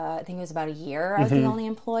I think it was about a year I was the only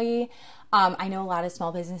employee. I know a lot of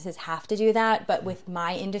small businesses have to do that, but with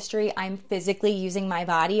my industry, I'm physically using my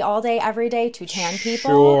body all day, every day to tan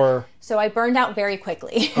people. So I burned out very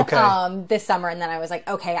quickly this summer, and then I was like,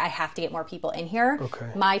 okay, I have to get more people in here.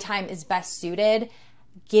 My time is best suited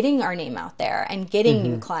getting our name out there and getting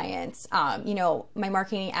new clients. My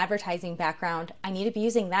marketing advertising background, I need to be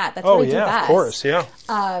using that. That's what I do best. Of course, yeah.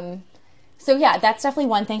 So yeah, that's definitely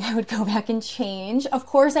one thing I would go back and change. Of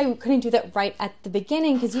course, I couldn't do that right at the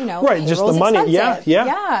beginning because, right, just the money. Expensive.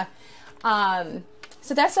 Yeah.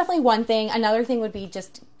 So that's definitely one thing. Another thing would be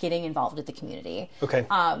just getting involved with the community.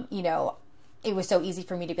 It was so easy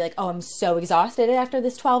for me to be like, oh, I'm so exhausted after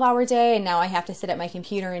this 12-hour day, and now I have to sit at my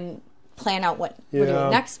computer and plan out what we're doing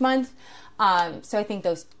next month. So I think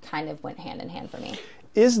those kind of went hand in hand for me.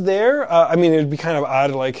 Is there, it would be kind of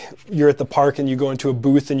odd, you're at the park and you go into a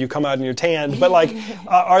booth and you come out and you're tanned, but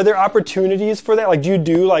are there opportunities for that? Do you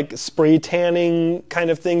do spray tanning kind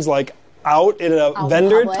of things out in a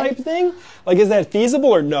vendor type thing? Is that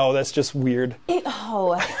feasible or no? That's just weird. It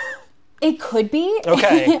could be.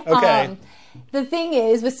 Okay. The thing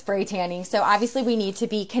is with spray tanning, so obviously we need to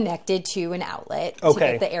be connected to an outlet to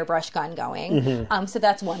get the airbrush gun going. So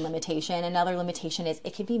that's one limitation. Another limitation is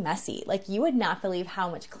it can be messy. You would not believe how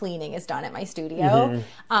much cleaning is done at my studio.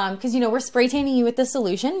 Because, we're spray tanning you with the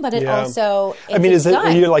solution, but it also... is it,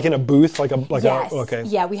 are you in a booth? Yes. Okay.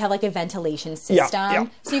 Yeah, we have a ventilation system. Yeah.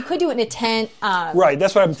 So you could do it in a tent. Right,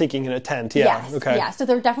 that's what I'm thinking, in a tent. Yeah. Yes. Okay. Yeah, so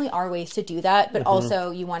there definitely are ways to do that, but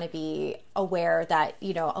also you want to be aware that,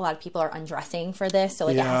 a lot of people are undressing for this, so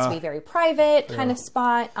it has to be very private kind of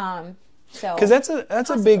spot. Because that's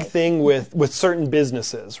a big thing with certain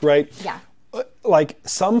businesses, right? Yeah.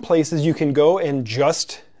 Some places you can go and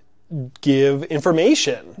just give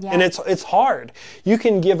information, and it's hard. You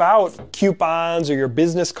can give out coupons or your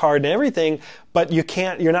business card and everything, but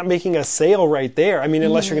you're not making a sale right there.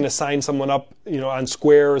 Unless you're going to sign someone up, on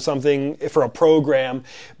Square or something for a program,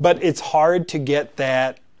 but it's hard to get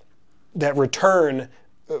that return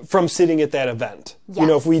from sitting at that event. Yes.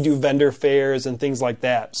 If we do vendor fairs and things like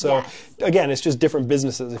that. So Yes. again, it's just different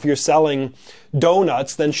businesses. If you're selling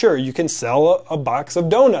donuts, then sure, you can sell a box of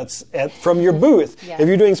donuts from your booth. Yes. If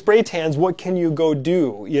you're doing spray tans, what can you go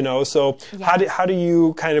do? So Yeah. how do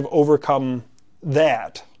you kind of overcome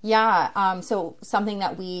that? Yeah, so something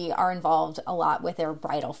that we are involved a lot with are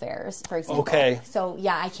bridal fairs, for example. Okay. So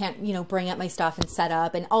yeah, I can't, bring up my stuff and set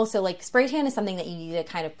up. And also like spray tan is something that you need to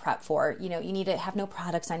kind of prep for. You need to have no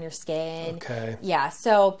products on your skin. Okay. Yeah,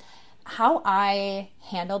 so how I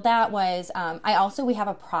handled that was we have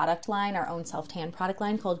a product line, our own self-tan product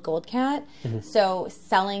line called Gold Cat. So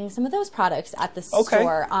selling some of those products at the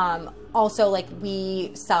store. Also, like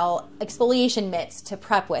we sell exfoliation mitts to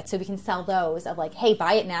prep with, so we can sell those of like, hey,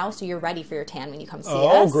 buy it now so you're ready for your tan when you come see us.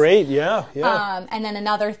 Oh, great. Yeah. And then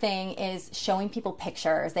another thing is showing people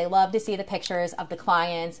pictures. They love to see the pictures of the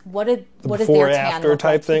clients. What is their before tan after look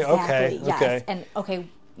type like? thing? Exactly, Okay, yes. okay. And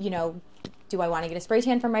do I want to get a spray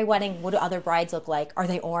tan for my wedding? What do other brides look like? Are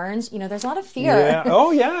they orange? There's a lot of fear. Yeah.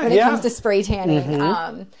 Oh, yeah. when it comes to spray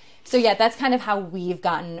tanning. So yeah, that's kind of how we've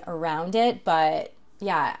gotten around it. But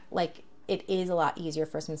yeah, like it is a lot easier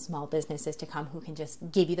for some small businesses to come who can just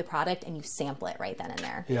give you the product and you sample it right then and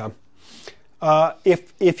there. Yeah.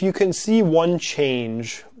 If you can see one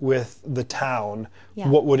change with the town,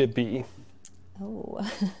 what would it be?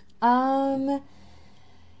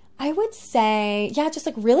 I would say, just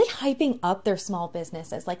like really hyping up their small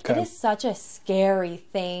businesses. Like it is such a scary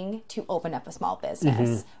thing to open up a small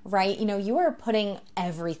business, right? You are putting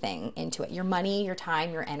everything into it, your money, your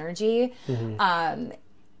time, your energy.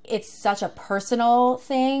 It's such a personal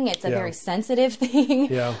thing. It's a very sensitive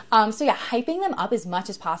thing. Yeah. So hyping them up as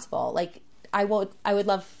much as possible. Like I would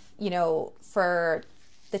love, for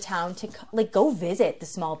the town to like go visit the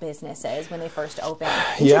small businesses when they first open.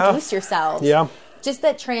 Introduce yourselves. Yeah. Just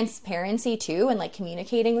that transparency too, and like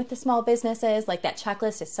communicating with the small businesses, like that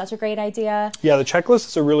checklist is such a great idea. Yeah, the checklist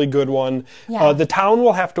is a really good one. Yeah. The town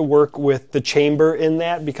will have to work with the chamber in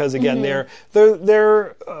that because again, they're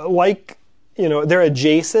like, they're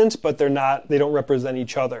adjacent, but they don't represent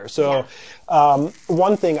each other. So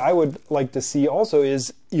one thing I would like to see also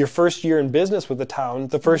is your first year in business with the town,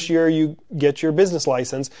 the first year you get your business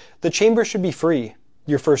license, the chamber should be free.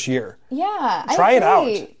 Your first year. Yeah. Try it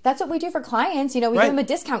out. That's what we do for clients. We give them a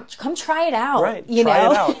discount. Come try it out. Right. Try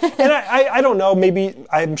it out. And I don't know, maybe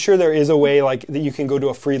I'm sure there is a way like that you can go to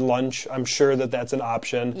a free lunch. I'm sure that that's an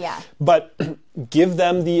option. Yeah. But give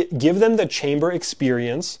them the chamber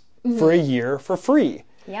experience for a year for free.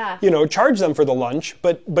 Yeah. Charge them for the lunch,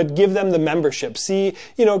 but give them the membership. See,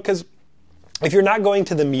 because if you're not going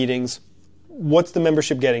to the meetings, what's the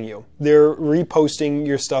membership getting you? They're reposting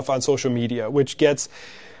your stuff on social media, which gets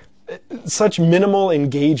such minimal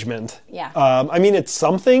engagement. Yeah. I mean, it's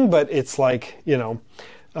something, but it's like,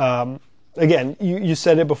 again, you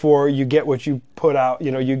said it before, you get what you put out,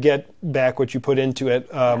 you get back what you put into it,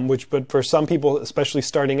 but for some people, especially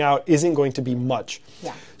starting out, isn't going to be much.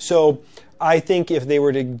 Yeah. So I think if they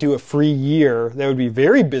were to do a free year, that would be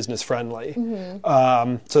very business friendly.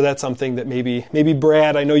 So that's something that maybe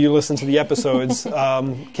Brad, I know you listen to the episodes,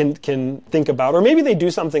 can think about, or maybe they do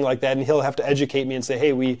something like that, and he'll have to educate me and say,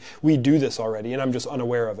 "Hey, we do this already," and I'm just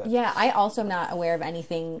unaware of it. Yeah, I also am not aware of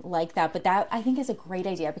anything like that, but that I think is a great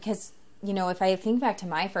idea because. If I think back to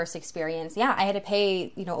my first experience, I had to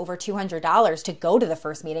pay, over $200 to go to the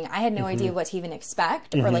first meeting. I had no idea what to even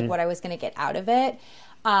expect or like what I was going to get out of it.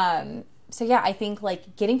 So I think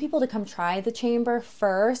like getting people to come try the chamber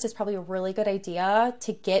first is probably a really good idea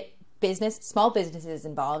to get small businesses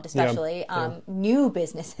involved, especially new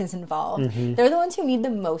businesses involved. They're the ones who need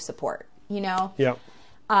the most support, Yeah.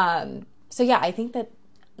 So I think that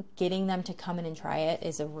getting them to come in and try it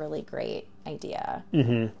is a really great idea.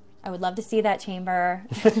 I would love to see that chamber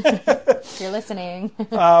if you're listening.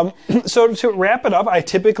 So to wrap it up, I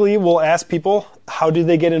typically will ask people, how do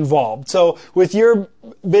they get involved? So with your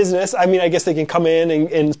business, I mean, I guess they can come in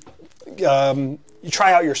and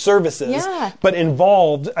try out your services. Yeah. But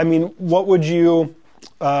involved, I mean, what would you,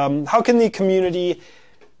 how can the community,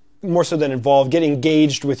 more so than involved, get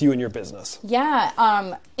engaged with you and your business? Yeah.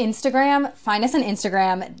 Instagram, find us on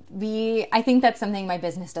Instagram. I think that's something my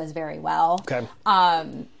business does very well. Okay.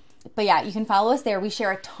 But you can follow us there. We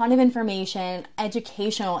share a ton of information,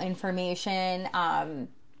 educational information. I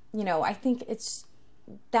think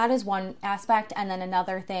that is one aspect. And then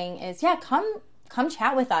another thing is, come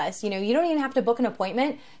chat with us. You don't even have to book an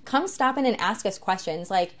appointment. Come stop in and ask us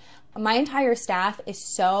questions. Like my entire staff is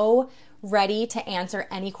so ready to answer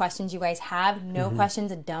any questions you guys have. No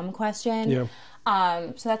question's a dumb question.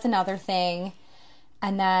 So that's another thing.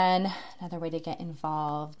 And then another way to get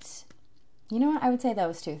involved. You know what? I would say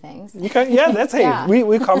those two things. Okay, yeah, that's, hey, Yeah.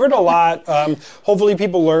 we covered a lot. Hopefully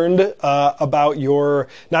people learned about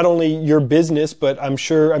not only your business, but I'm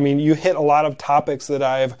sure, I mean, you hit a lot of topics that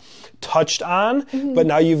I've touched on, but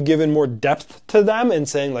now you've given more depth to them and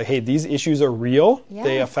saying like, hey, these issues are real. Yeah.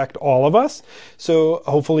 They affect all of us. So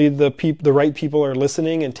hopefully the right people are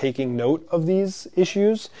listening and taking note of these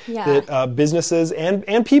issues that businesses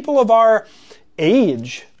and people of our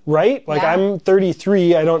age, right? Like I'm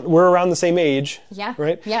 33. We're around the same age. Yeah.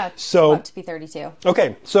 Right? Yeah. So about to be 32.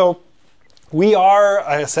 Okay. So we are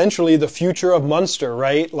essentially the future of Munster,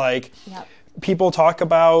 right? Like people talk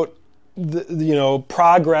about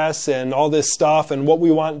progress and all this stuff and what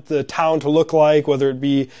we want the town to look like, whether it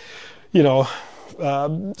be,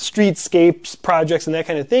 streetscapes projects and that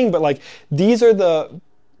kind of thing. But like, these are the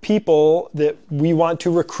people that we want to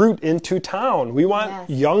recruit into town. We want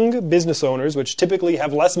young business owners, which typically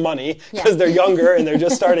have less money because they're younger and they're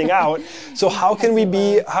just starting out. So how can we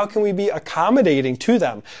be accommodating to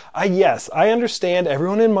them? Yes, I understand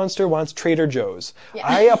everyone in Munster wants Trader Joe's.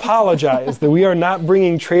 I apologize that we are not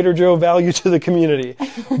bringing Trader Joe value to the community,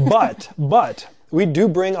 but we do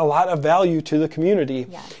bring a lot of value to the community,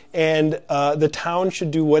 and the town should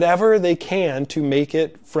do whatever they can to make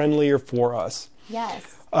it friendlier for us.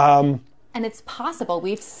 Yes. And it's possible.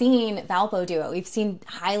 We've seen Valpo do it. We've seen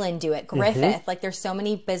Highland do it. Griffith. Like there's so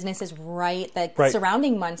many businesses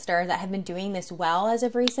surrounding Munster that have been doing this well as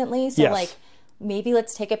of recently. So like maybe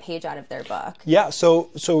let's take a page out of their book. Yeah. So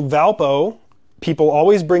Valpo, people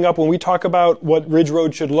always bring up when we talk about what Ridge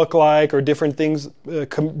Road should look like or different things,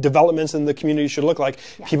 developments in the community should look like.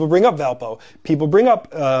 People bring up Valpo. People bring up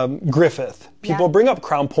Griffith. People bring up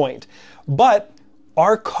Crown Point. But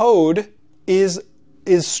our code is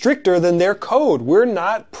stricter than their code. We're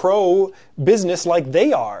not pro-business like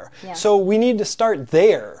they are. So we need to start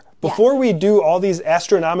there. Before we do all these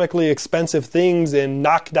astronomically expensive things and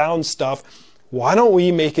knock down stuff, why don't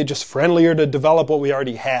we make it just friendlier to develop what we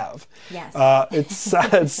already have?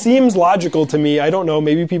 It seems logical to me. I don't know,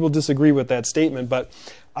 maybe people disagree with that statement, but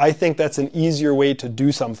I think that's an easier way to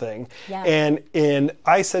do something. And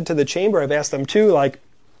I said to the chamber, I've asked them too, like,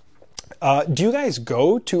 do you guys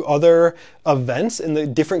go to other events in the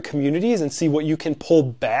different communities and see what you can pull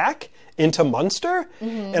back into Munster?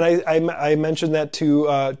 And I mentioned that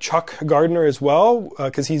to Chuck Gardner as well,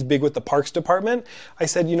 because he's big with the Parks Department. I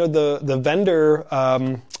said, the vendor,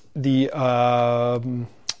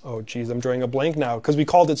 oh geez, I'm drawing a blank now because we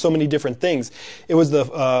called it so many different things. It was the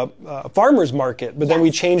farmers market, but then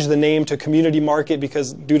we changed the name to community market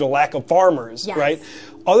because due to lack of farmers, right?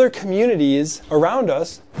 Other communities around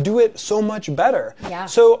us do it so much better.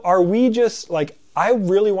 So are we just like, I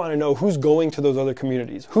really want to know who's going to those other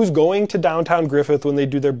communities. Who's going to downtown Griffith when they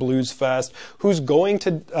do their Blues Fest? Who's going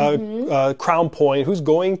to Crown Point? Who's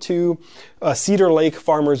going to Cedar Lake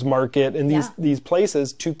Farmers Market and these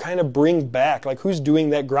places to kind of bring back, like who's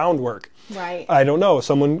doing that groundwork? Right. I don't know.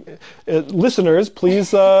 Someone, listeners,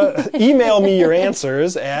 please email me your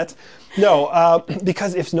answers at... No,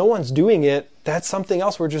 because if no one's doing it, that's something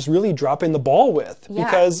else we're just really dropping the ball with.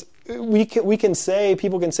 Because people can say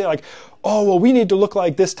like, oh, well, we need to look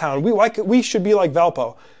like this town. We should be like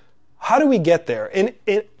Valpo. How do we get there? And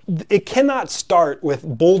it cannot start with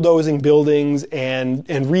bulldozing buildings and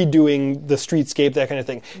redoing the streetscape, that kind of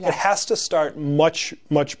thing. It has to start much,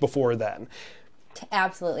 much before then.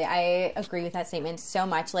 Absolutely. I agree with that statement so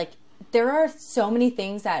much. Like, there are so many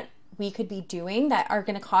things that we could be doing that are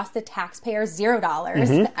going to cost the taxpayer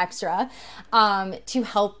 $0 extra to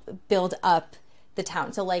help build up the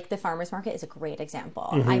town. So like the farmers market is a great example.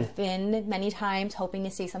 I've been many times hoping to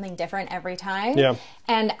see something different every time.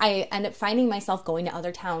 And I end up finding myself going to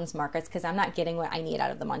other towns' markets because I'm not getting what I need out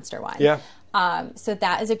of the Munster one. So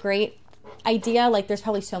that is a great idea. Like there's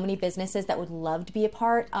probably so many businesses that would love to be a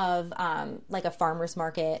part of like a farmers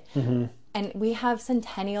market. And we have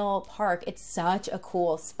Centennial Park. It's such a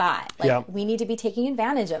cool spot. Like we need to be taking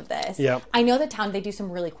advantage of this. I know the town, they do some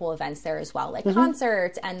really cool events there as well, like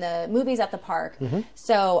concerts and the movies at the park.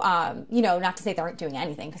 So, not to say they aren't doing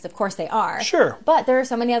anything, because of course they are. Sure. But there are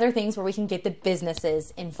so many other things where we can get the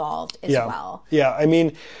businesses involved as well. I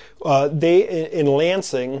mean, in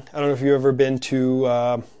Lansing, I don't know if you've ever been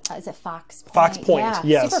to... is it Fox Point? Fox Point,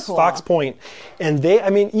 yes. Super cool. Fox Point. And they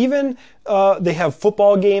have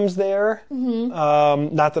football games there.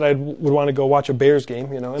 Not that I would want to go watch a Bears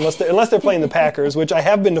game, unless they're playing the Packers, which I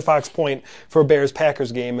have been to Fox Point for a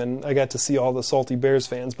Bears-Packers game, and I got to see all the salty Bears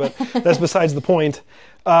fans, but that's besides the point.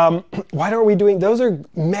 Why aren't we doing... Those are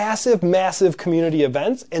massive, massive community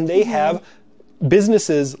events, and they have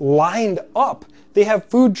businesses lined up. They have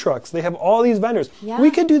food trucks. They have all these vendors.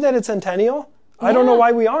 We could do that at Centennial. I don't know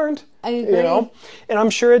why we aren't. I agree. You know, and I'm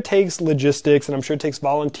sure it takes logistics, and I'm sure it takes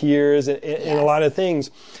volunteers and a lot of things,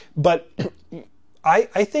 but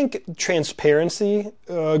I think transparency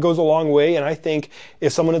goes a long way, and I think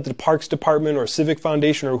if someone at the Parks Department or Civic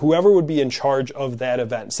Foundation or whoever would be in charge of that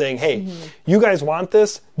event saying, hey, you guys want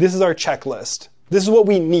this? This is our checklist. This is what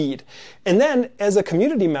we need. And then as a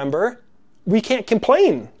community member, we can't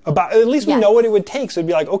complain about it. At least we know what it would take. So it'd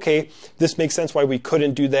be like, okay, this makes sense why we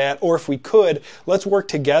couldn't do that. Or if we could, let's work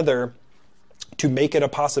together to make it a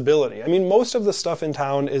possibility. I mean, most of the stuff in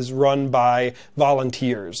town is run by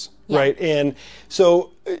volunteers, right? And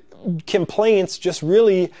so complaints just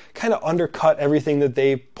really kind of undercut everything that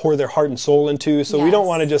they pour their heart and soul into. So we don't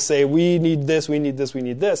want to just say, we need this, we need this, we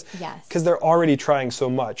need this, because they're already trying so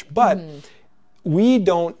much. But we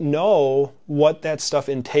don't know what that stuff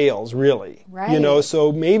entails, really. Right. You know,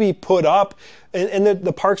 so maybe put up, and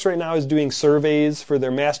the parks right now is doing surveys for their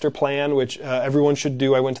master plan, which everyone should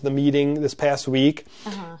do. I went to the meeting this past week,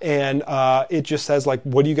 and it just says, like,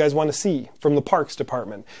 what do you guys want to see from the Parks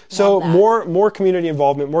Department? So more community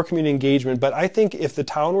involvement, more community engagement. But I think if the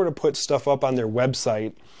town were to put stuff up on their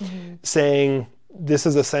website saying, this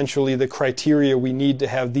is essentially the criteria we need to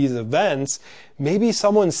have these events, maybe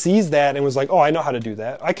someone sees that and was like, oh, I know how to do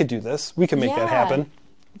that. I could do this. We can make that happen.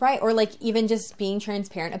 Right. Or like even just being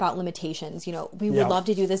transparent about limitations. You know, we would love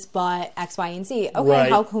to do this, but X, Y, and Z. Okay,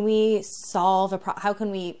 how can we solve how can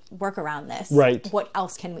we work around this? Right. What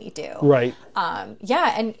else can we do? Right.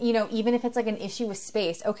 And you know, even if it's like an issue with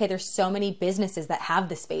space, okay, there's so many businesses that have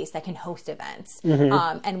the space that can host events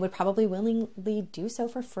and would probably willingly do so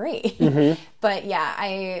for free. But yeah,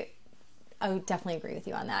 I would definitely agree with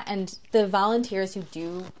you on that. And the volunteers who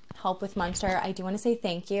do help with Munster, I do want to say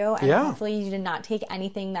thank you. And hopefully you did not take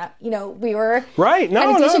anything that, you know, we were kind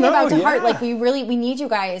of teaching about to heart. Like we need you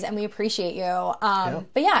guys and we appreciate you.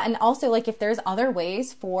 But yeah, and also like if there's other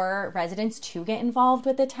ways for residents to get involved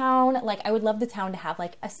with the town, like I would love the town to have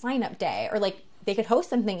like a sign up day, or like they could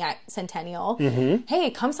host something at Centennial.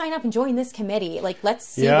 Hey, come sign up and join this committee. Like let's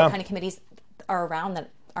see what kind of committees are around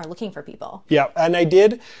that are looking for people. Yeah, and I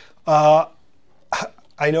did. I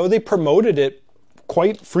know they promoted it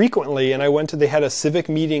quite frequently, and they had a civic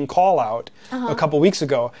meeting call out a couple weeks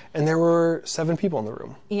ago, and there were 7 people in the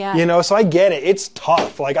room. Yeah. You know, so I get it. It's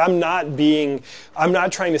tough. Like I'm not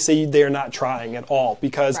trying to say they're not trying at all,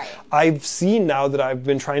 because I've seen now that I've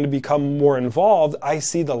been trying to become more involved, I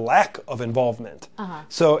see the lack of involvement.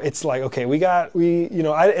 So it's like, okay, I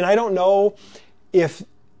don't know if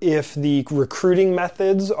the recruiting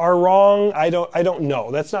methods are wrong. I don't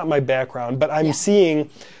know. That's not my background, but I'm seeing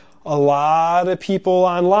a lot of people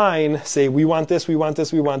online say, we want this, we want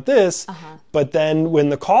this, we want this. But then when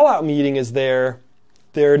the call-out meeting is there,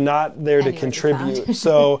 they're not there to contribute.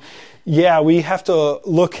 So, we have to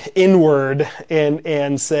look inward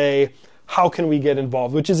and say, how can we get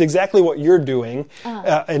involved? Which is exactly what you're doing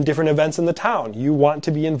in different events in the town. You want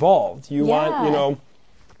to be involved. You want,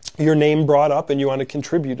 your name brought up, and you want to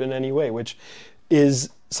contribute in any way, which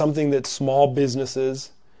is something that small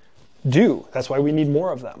businesses do. That's why we need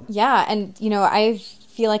more of them. Yeah, and I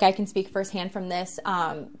feel like I can speak firsthand from this.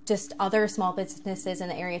 Just other small businesses in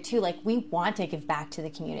the area too. Like we want to give back to the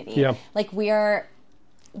community. Yeah. Like we are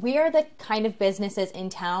the kind of businesses in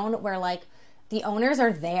town where like the owners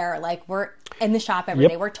are there. Like we're in the shop every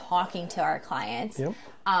day. We're talking to our clients.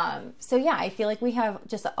 So yeah, I feel like we have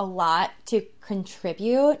just a lot to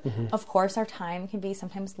contribute. Of course, our time can be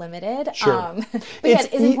sometimes limited. But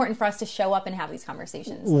it is important for us to show up and have these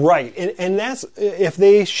conversations. Right. And that's, if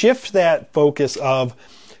they shift that focus of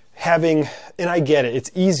having, and I get it,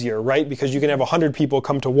 it's easier, right? Because you can have 100 people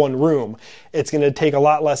come to one room. It's going to take a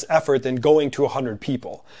lot less effort than going to 100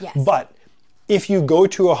 people. Yes. But if you go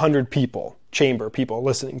to 100 people, chamber people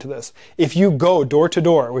listening to this, if you go door to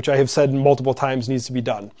door, which I have said multiple times needs to be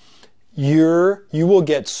done, you will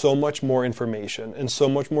get so much more information and so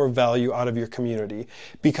much more value out of your community,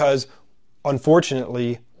 because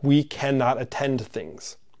unfortunately we cannot attend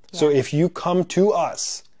things. So if you come to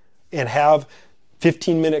us and have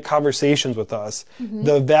 15-minute conversations with us,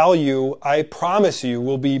 the value, I promise you,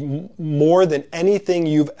 will be more than anything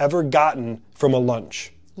you've ever gotten from a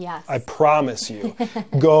lunch. Yes. I promise you.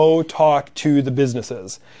 Go talk to the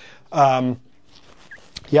businesses. Send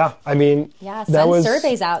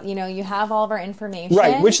surveys out. You have all of our information.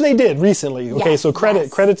 Right, which they did recently. Okay, so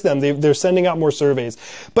credit to them. They're sending out more surveys.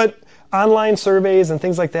 But online surveys and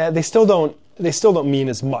things like that, they still don't mean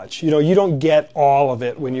as much. You don't get all of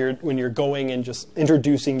it when you're going and just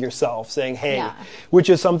introducing yourself, saying, hey, which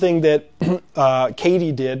is something that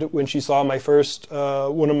Katie did when she saw my first,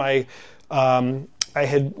 one of my I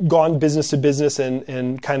had gone business to business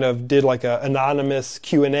and kind of did like a anonymous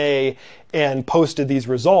Q&A and posted these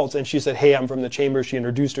results. And she said, hey, I'm from the chamber. She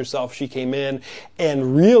introduced herself. She came in.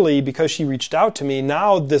 And really, because she reached out to me,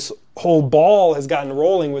 now this whole ball has gotten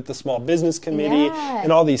rolling with the small business committee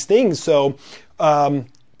and all these things. So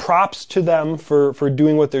props to them for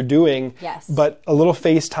doing what they're doing. Yes. But a little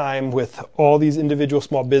FaceTime with all these individual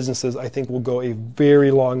small businesses, I think, will go a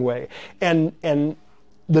very long way. And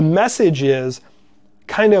the message is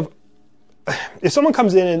kind of, if someone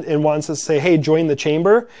comes in and wants to say, hey, join the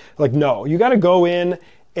chamber, like, no, you got to go in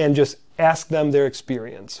and just ask them their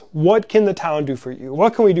experience. What can the town do for you?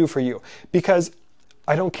 What can we do for you? Because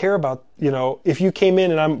I don't care about, if you came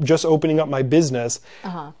in and I'm just opening up my business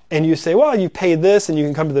and you say, well, you pay this and you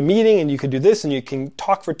can come to the meeting and you can do this and you can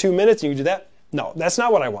talk for 2 minutes and you can do that. No, that's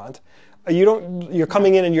not what I want. You're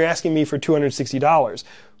coming in and you're asking me for $260.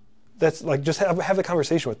 That's like, just have a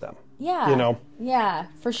conversation with them. Yeah. Yeah,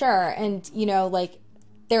 for sure. And,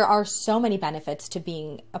 there are so many benefits to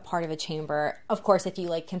being a part of a chamber. Of course, if you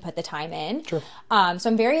can put the time in. Sure. So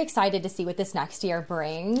I'm very excited to see what this next year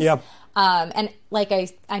brings. Yeah. And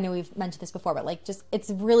I know we've mentioned this before, but it's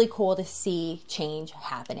really cool to see change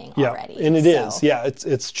happening already. And it is. Yeah,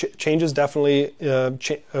 it's change is definitely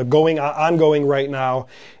ongoing right now,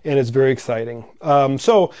 and it's very exciting.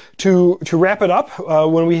 So to wrap it up,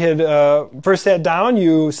 when we had first sat down,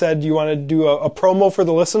 you said you want to do a promo for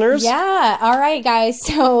the listeners. Yeah. All right, guys.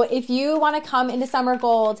 So if you want to come into Summer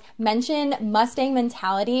Gold, mention Mustang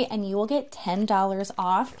Mentality, and you will get $10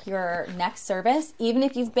 off your next service, even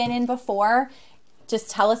if you've been in before.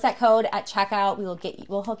 Just tell us that code at checkout.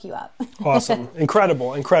 We'll hook you up. Awesome.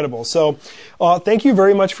 Incredible. So thank you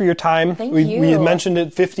very much for your time. Thank you. We had mentioned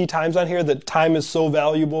it 50 times on here that time is so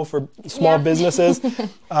valuable for small businesses.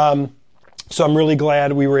 So I'm really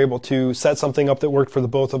glad we were able to set something up that worked for the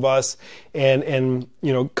both of us and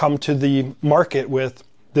come to the market with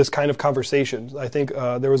this kind of conversation. I think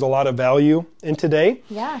there was a lot of value in today.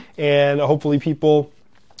 Yeah. And hopefully people,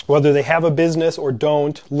 whether they have a business or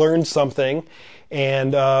don't, learn something,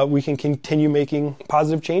 and we can continue making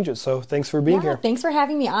positive changes. So thanks for being here. Thanks for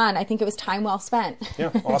having me on. I think it was time well spent.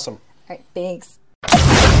 Yeah, awesome. All right, thanks.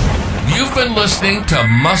 You've been listening to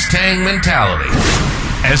Mustang Mentality.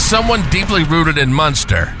 As someone deeply rooted in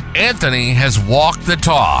Munster, Anthony has walked the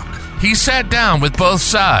talk. He sat down with both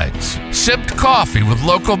sides, sipped coffee with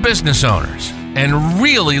local business owners, and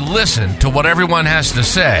really listened to what everyone has to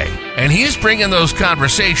say. And he's bringing those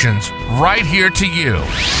conversations right here to you.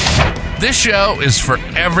 This show is for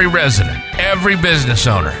every resident, every business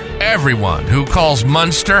owner, everyone who calls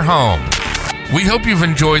Munster home. We hope you've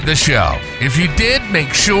enjoyed the show. If you did,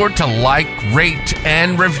 make sure to like, rate,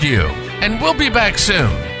 and review. And we'll be back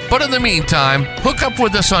soon. But in the meantime, hook up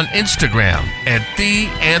with us on Instagram at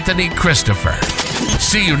 @TheAnthonyChristopher.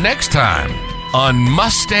 See you next time on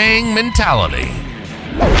Mustang Mentality.